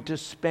 I'm going to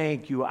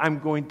spank you. I'm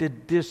going to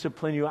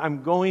discipline you.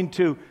 I'm going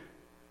to,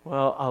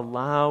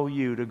 allow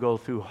you to go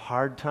through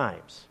hard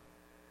times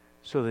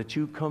so that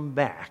you come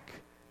back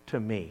to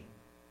me.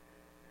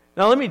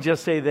 Now, let me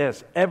just say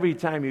this. Every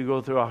time you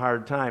go through a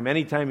hard time,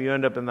 anytime you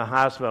end up in the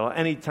hospital,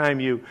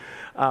 anytime you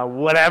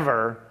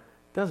whatever,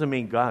 doesn't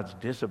mean God's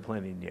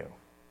disciplining you.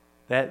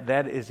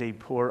 That is a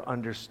poor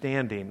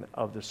understanding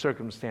of the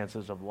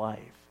circumstances of life.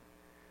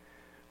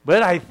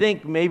 But I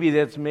think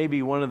that's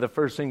one of the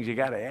first things you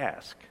got to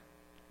ask.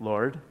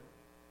 Lord,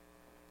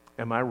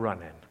 am I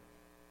running?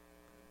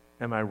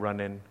 Am I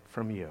running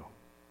from you?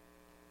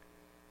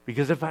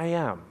 Because if I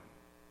am,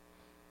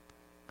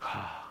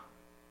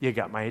 you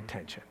got my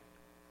attention.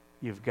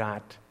 You've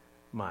got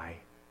my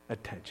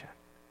attention.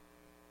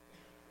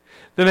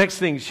 The next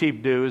thing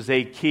sheep do is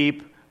they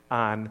keep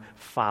on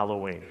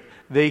following.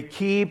 They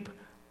keep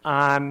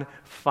on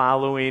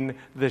following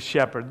the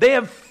shepherd. They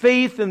have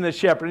faith in the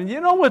shepherd. And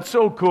you know what's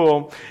so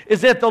cool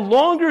is that the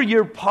longer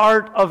you're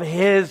part of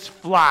his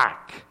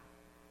flock,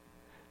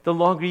 the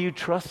longer you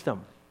trust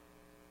him.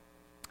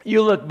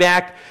 You look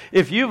back,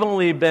 if you've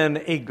only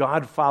been a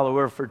God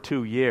follower for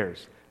 2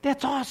 years,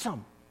 that's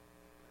awesome.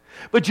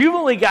 But you've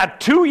only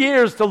got 2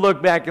 years to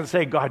look back and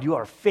say, God, you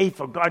are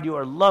faithful. God, you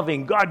are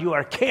loving. God, you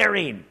are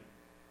caring.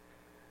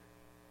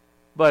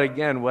 But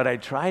again, what I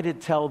try to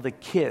tell the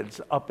kids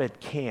up at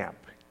camp,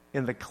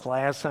 in the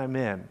class I'm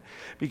in,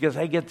 because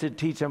I get to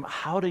teach them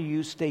how do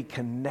you stay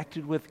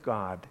connected with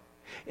God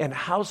and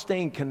how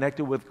staying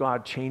connected with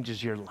God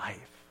changes your life.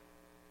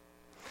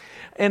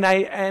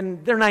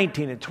 And they're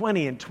 19 and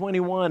 20 and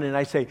 21, and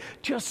I say,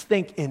 just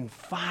think in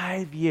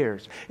 5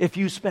 years, if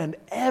you spend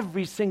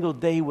every single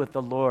day with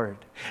the Lord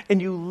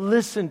and you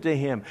listen to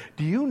him,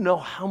 do you know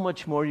how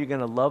much more you're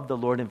going to love the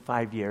Lord in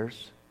 5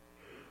 years?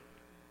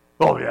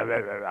 Oh,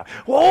 yeah.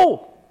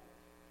 Whoa,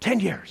 10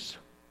 years.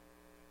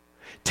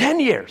 10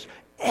 years,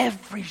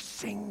 every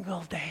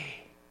single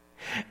day.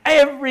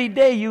 Every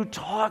day you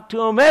talk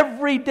to him,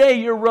 every day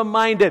you're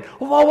reminded,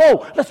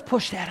 whoa, let's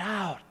push that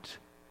out.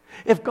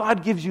 If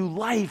God gives you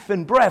life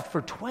and breath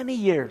for 20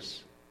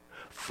 years,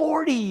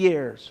 40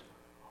 years,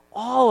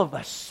 all of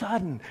a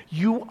sudden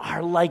you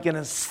are like an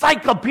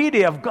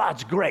encyclopedia of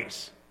God's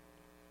grace.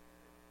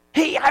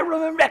 Hey, I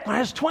remember back when I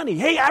was 20.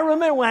 Hey, I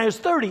remember when I was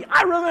 30.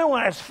 I remember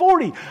when I was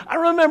 40. I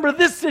remember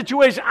this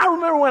situation. I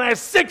remember when I was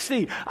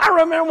 60. I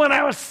remember when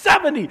I was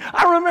 70.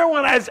 I remember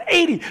when I was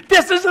 80.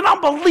 This is an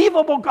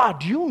unbelievable God.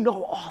 Do you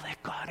know all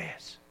that God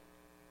is?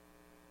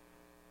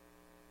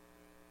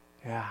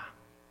 Yeah.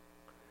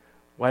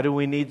 Why do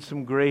we need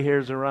some gray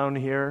hairs around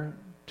here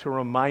to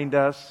remind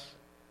us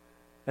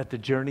that the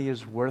journey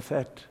is worth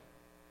it?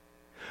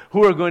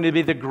 who are going to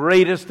be the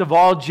greatest of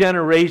all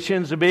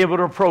generations to be able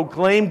to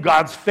proclaim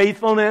God's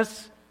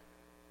faithfulness?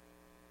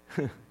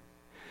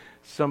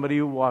 Somebody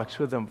who walks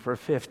with Him for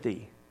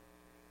 50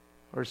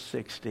 or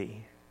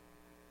 60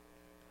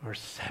 or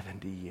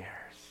 70 years.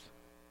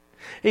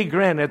 Hey,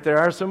 granted, there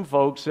are some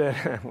folks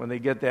that when they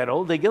get that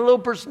old, they get a little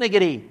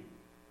persnickety.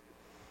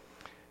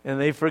 And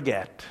they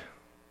forget.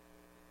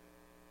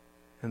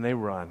 And they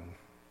run.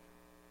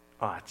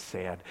 Oh, it's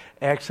sad.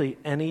 Actually,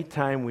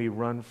 anytime we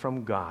run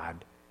from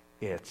God,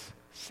 it's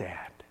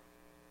sad.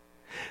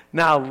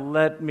 Now,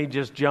 let me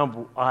just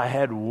jump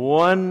ahead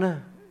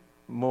one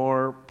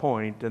more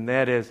point, and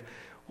that is,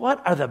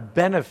 what are the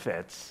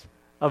benefits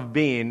of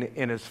being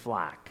in His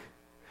flock?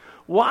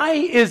 Why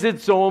is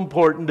it so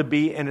important to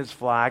be in His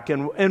flock,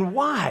 and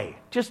why?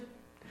 Just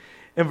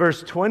in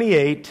verse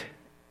 28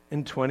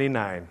 and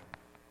 29.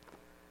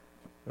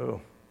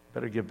 Oh,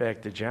 better get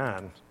back to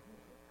John.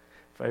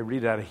 If I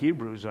read out of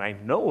Hebrews, I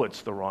know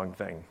it's the wrong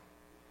thing.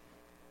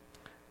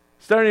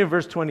 Starting in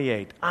verse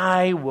 28,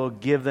 I will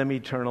give them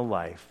eternal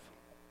life,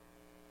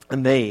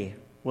 and they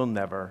will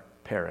never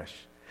perish.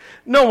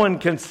 No one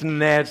can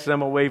snatch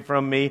them away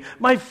from me.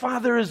 My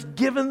Father has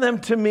given them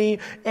to me,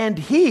 and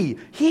He.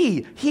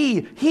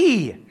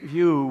 If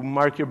you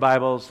mark your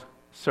Bibles,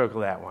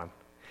 circle that one.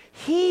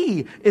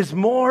 He is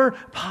more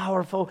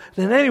powerful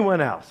than anyone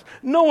else.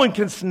 No one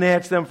can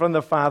snatch them from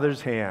the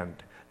Father's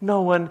hand.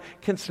 No one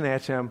can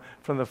snatch them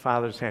from the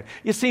Father's hand.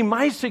 You see,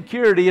 my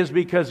security is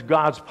because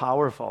God's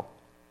powerful.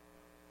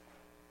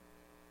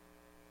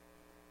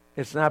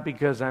 It's not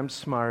because I'm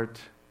smart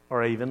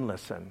or I even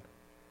listen.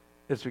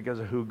 It's because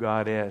of who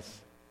God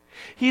is.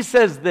 He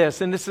says this,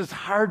 and this is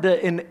hard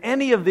to, in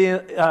any of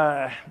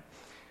the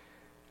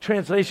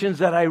translations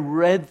that I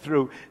read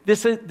through,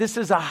 this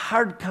is a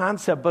hard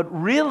concept,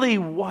 but really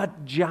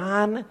what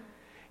John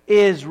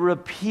is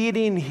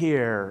repeating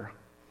here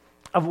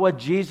of what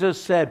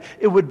Jesus said,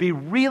 it would be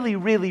really,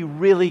 really,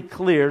 really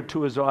clear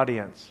to his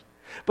audience.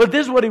 But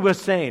this is what he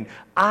was saying.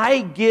 I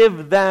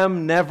give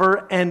them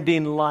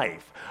never-ending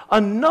life.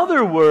 In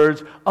other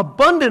words,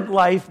 abundant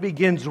life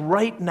begins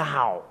right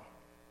now.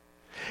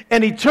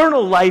 And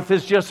eternal life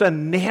is just a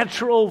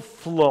natural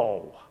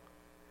flow.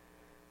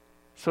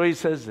 So he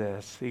says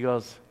this. He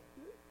goes,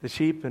 the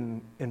sheep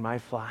in my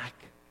flock,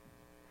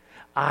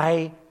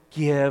 I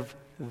give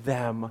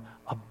them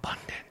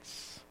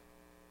abundance.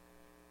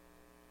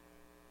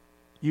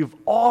 You've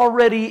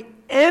already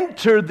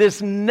entered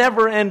this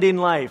never-ending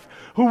life.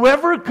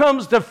 Whoever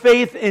comes to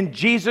faith in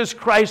Jesus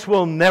Christ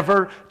will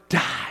never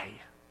die.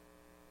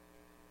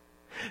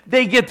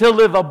 They get to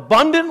live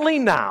abundantly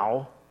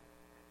now,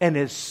 and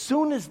as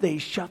soon as they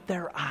shut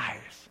their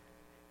eyes,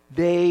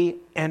 they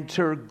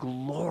enter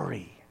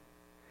glory.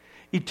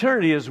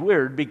 Eternity is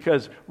weird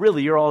because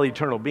really you're all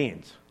eternal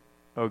beings.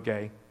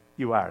 Okay?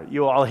 You are.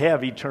 You all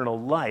have eternal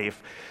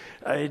life.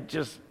 It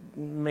just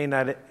may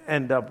not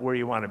end up where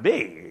you want to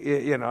be.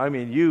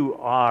 You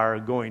are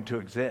going to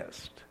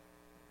exist.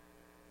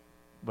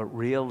 But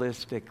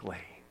realistically,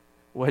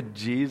 what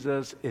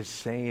Jesus is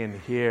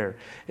saying here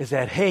is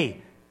that,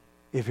 hey,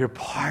 if you're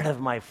part of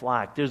my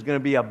flock, there's going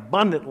to be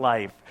abundant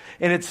life.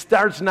 And it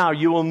starts now.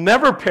 You will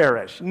never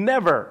perish.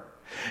 Never.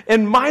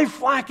 And my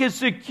flock is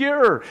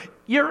secure.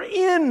 You're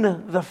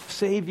in the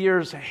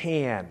Savior's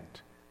hand.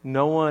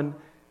 No one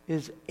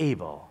is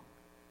able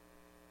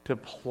to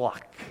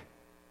pluck,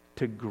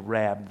 to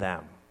grab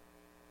them.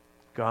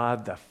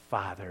 God the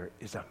Father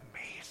is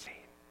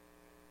amazing.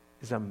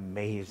 Is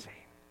amazing.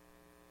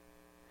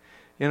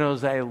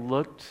 As I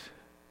looked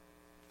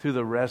through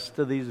the rest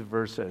of these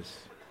verses,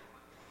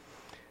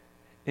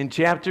 in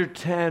chapter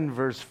 10,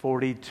 verse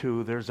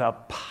 42, there's a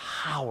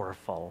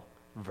powerful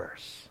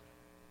verse.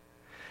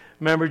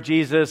 Remember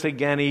Jesus,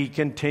 again, he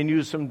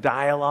continues some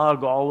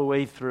dialogue all the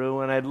way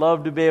through, and I'd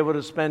love to be able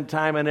to spend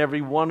time on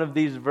every one of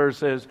these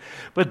verses,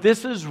 but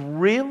this is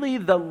really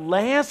the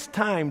last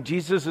time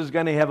Jesus is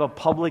going to have a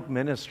public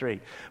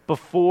ministry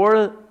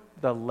before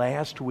the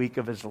last week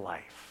of his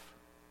life.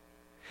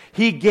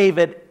 He gave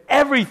it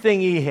everything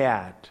he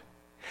had.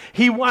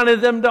 He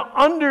wanted them to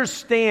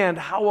understand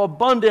how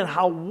abundant,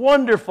 how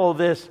wonderful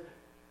this,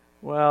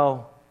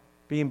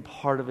 being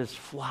part of his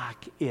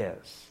flock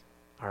is.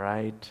 All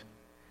right?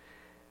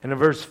 And in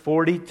verse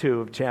 42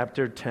 of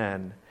chapter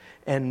 10,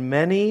 and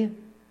many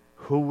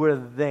who were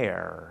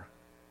there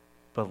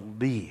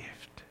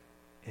believed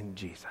in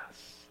Jesus.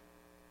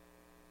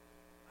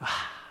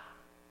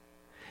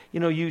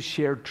 You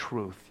share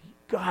truth.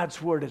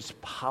 God's word is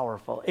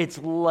powerful. It's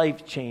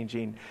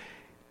life-changing.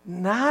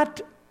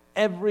 Not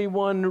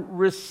everyone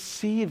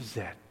receives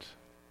it.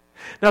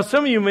 Now,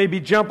 some of you may be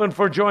jumping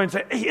for joy and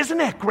say, hey, isn't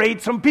that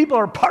great? Some people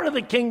are part of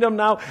the kingdom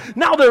now.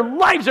 Now their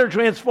lives are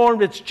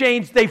transformed. It's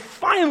changed. They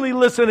finally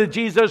listen to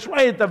Jesus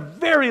right at the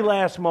very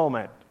last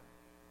moment.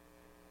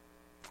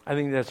 I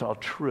think that's all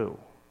true.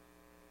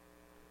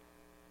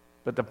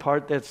 But the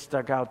part that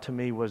stuck out to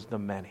me was the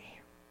many.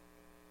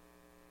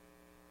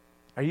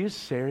 Are you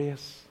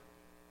serious?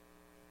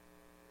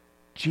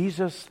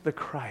 Jesus the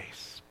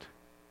Christ,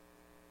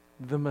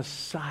 the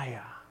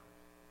Messiah,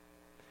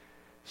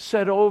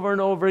 said over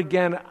and over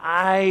again,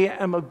 I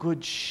am a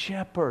good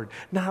shepherd,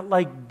 not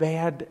like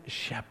bad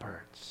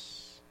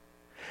shepherds.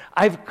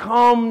 I've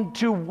come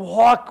to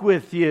walk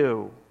with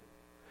you,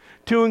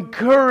 to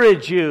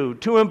encourage you,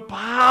 to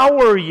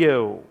empower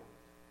you.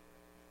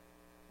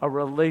 A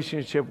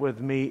relationship with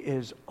me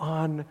is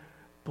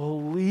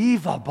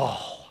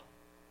unbelievable.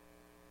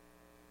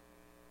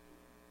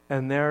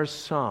 And there are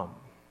some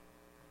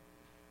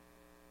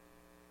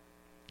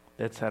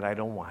that said, I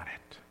don't want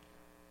it.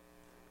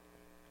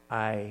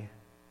 I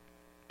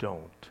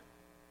don't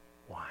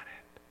want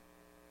it.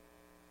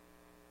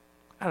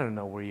 I don't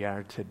know where you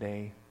are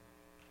today.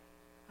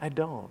 I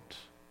don't.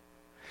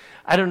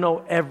 I don't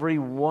know every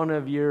one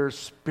of your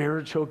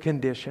spiritual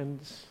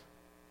conditions.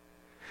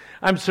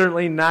 I'm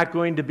certainly not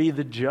going to be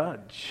the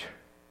judge.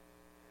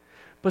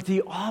 But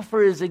the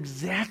offer is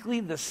exactly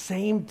the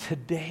same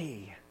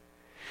today.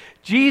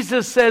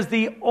 Jesus says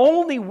the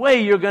only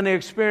way you're going to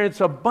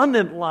experience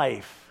abundant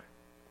life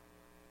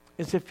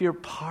is if you're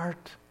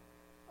part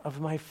of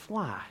my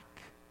flock.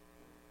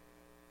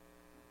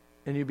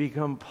 And you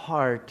become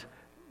part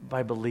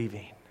by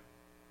believing.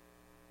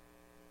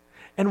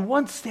 And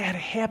once that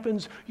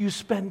happens, you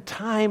spend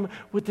time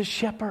with the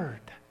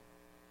shepherd.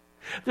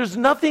 There's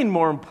nothing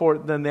more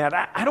important than that.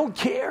 I don't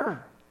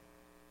care.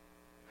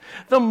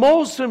 The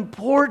most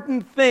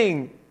important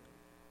thing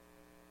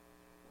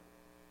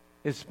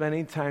is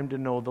spending time to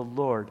know the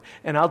Lord.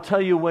 And I'll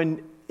tell you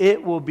when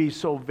it will be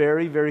so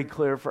very, very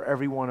clear for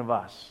every one of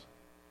us.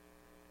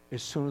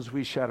 As soon as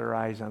we shut our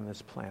eyes on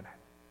this planet.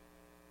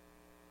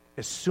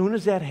 As soon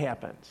as that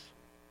happens,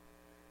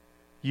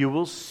 you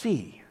will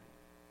see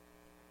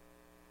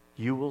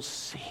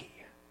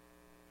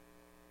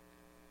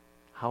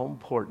how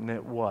important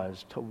it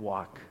was to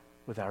walk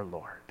with our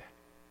Lord.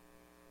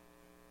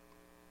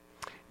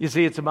 You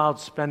see, it's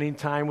about spending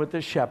time with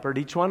the shepherd,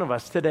 each one of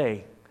us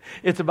today.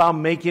 It's about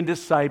making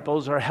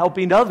disciples or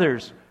helping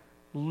others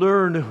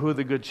learn who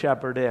the good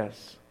shepherd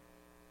is.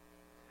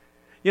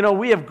 You know,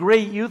 we have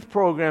great youth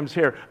programs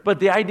here,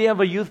 but the idea of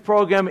a youth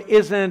program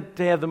isn't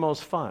to have the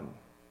most fun.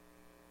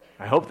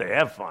 I hope they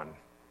have fun.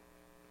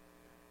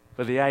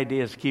 But the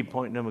idea is to keep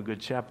pointing them a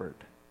good shepherd.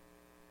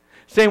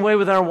 Same way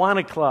with our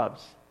Awana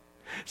clubs.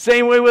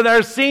 Same way with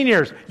our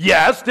seniors.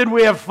 Yes, did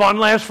we have fun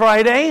last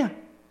Friday?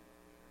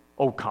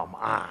 Oh, come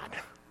on.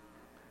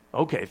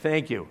 Okay,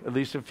 thank you. At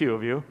least a few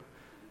of you.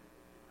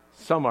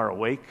 Some are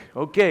awake.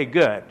 Okay,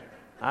 good.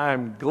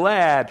 I'm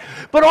glad.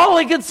 But all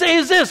I can say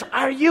is this.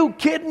 Are you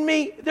kidding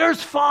me?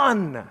 There's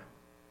fun.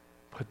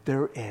 But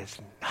there is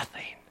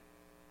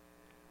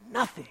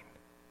nothing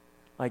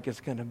like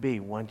it's going to be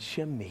once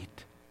you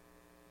meet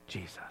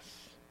Jesus.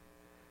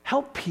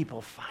 Help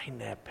people find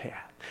that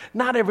path.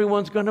 Not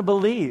everyone's going to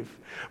believe.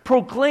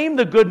 Proclaim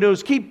the good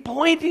news. Keep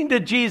pointing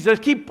to Jesus.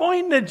 Keep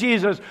pointing to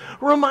Jesus.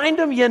 Remind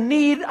them you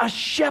need a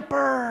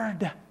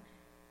shepherd.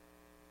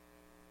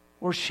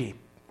 We're sheep,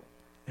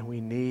 and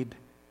we need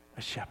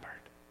a shepherd.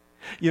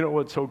 You know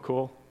what's so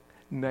cool?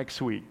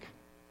 Next week,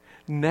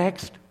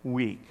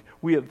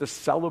 we have the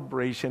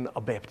celebration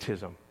of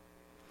baptism.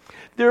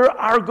 There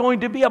are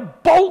going to be a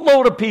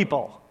boatload of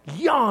people,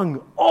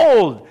 young,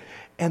 old,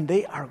 and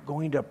they are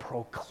going to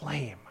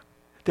proclaim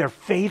their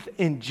faith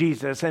in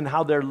Jesus and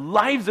how their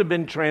lives have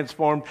been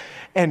transformed,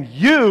 and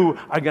you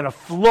are going to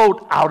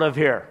float out of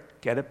here.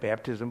 Get it?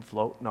 Baptism,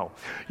 float? No.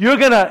 You're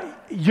going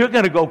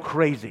to go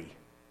crazy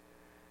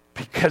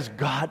because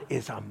God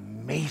is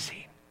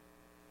amazing.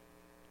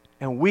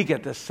 And we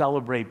get to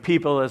celebrate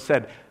people that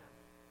said,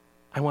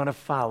 I want to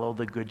follow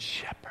the Good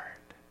Shepherd.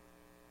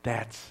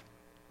 That's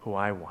who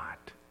I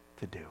want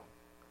to do.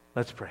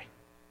 Let's pray.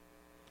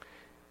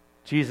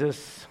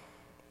 Jesus,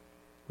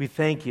 we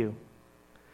thank you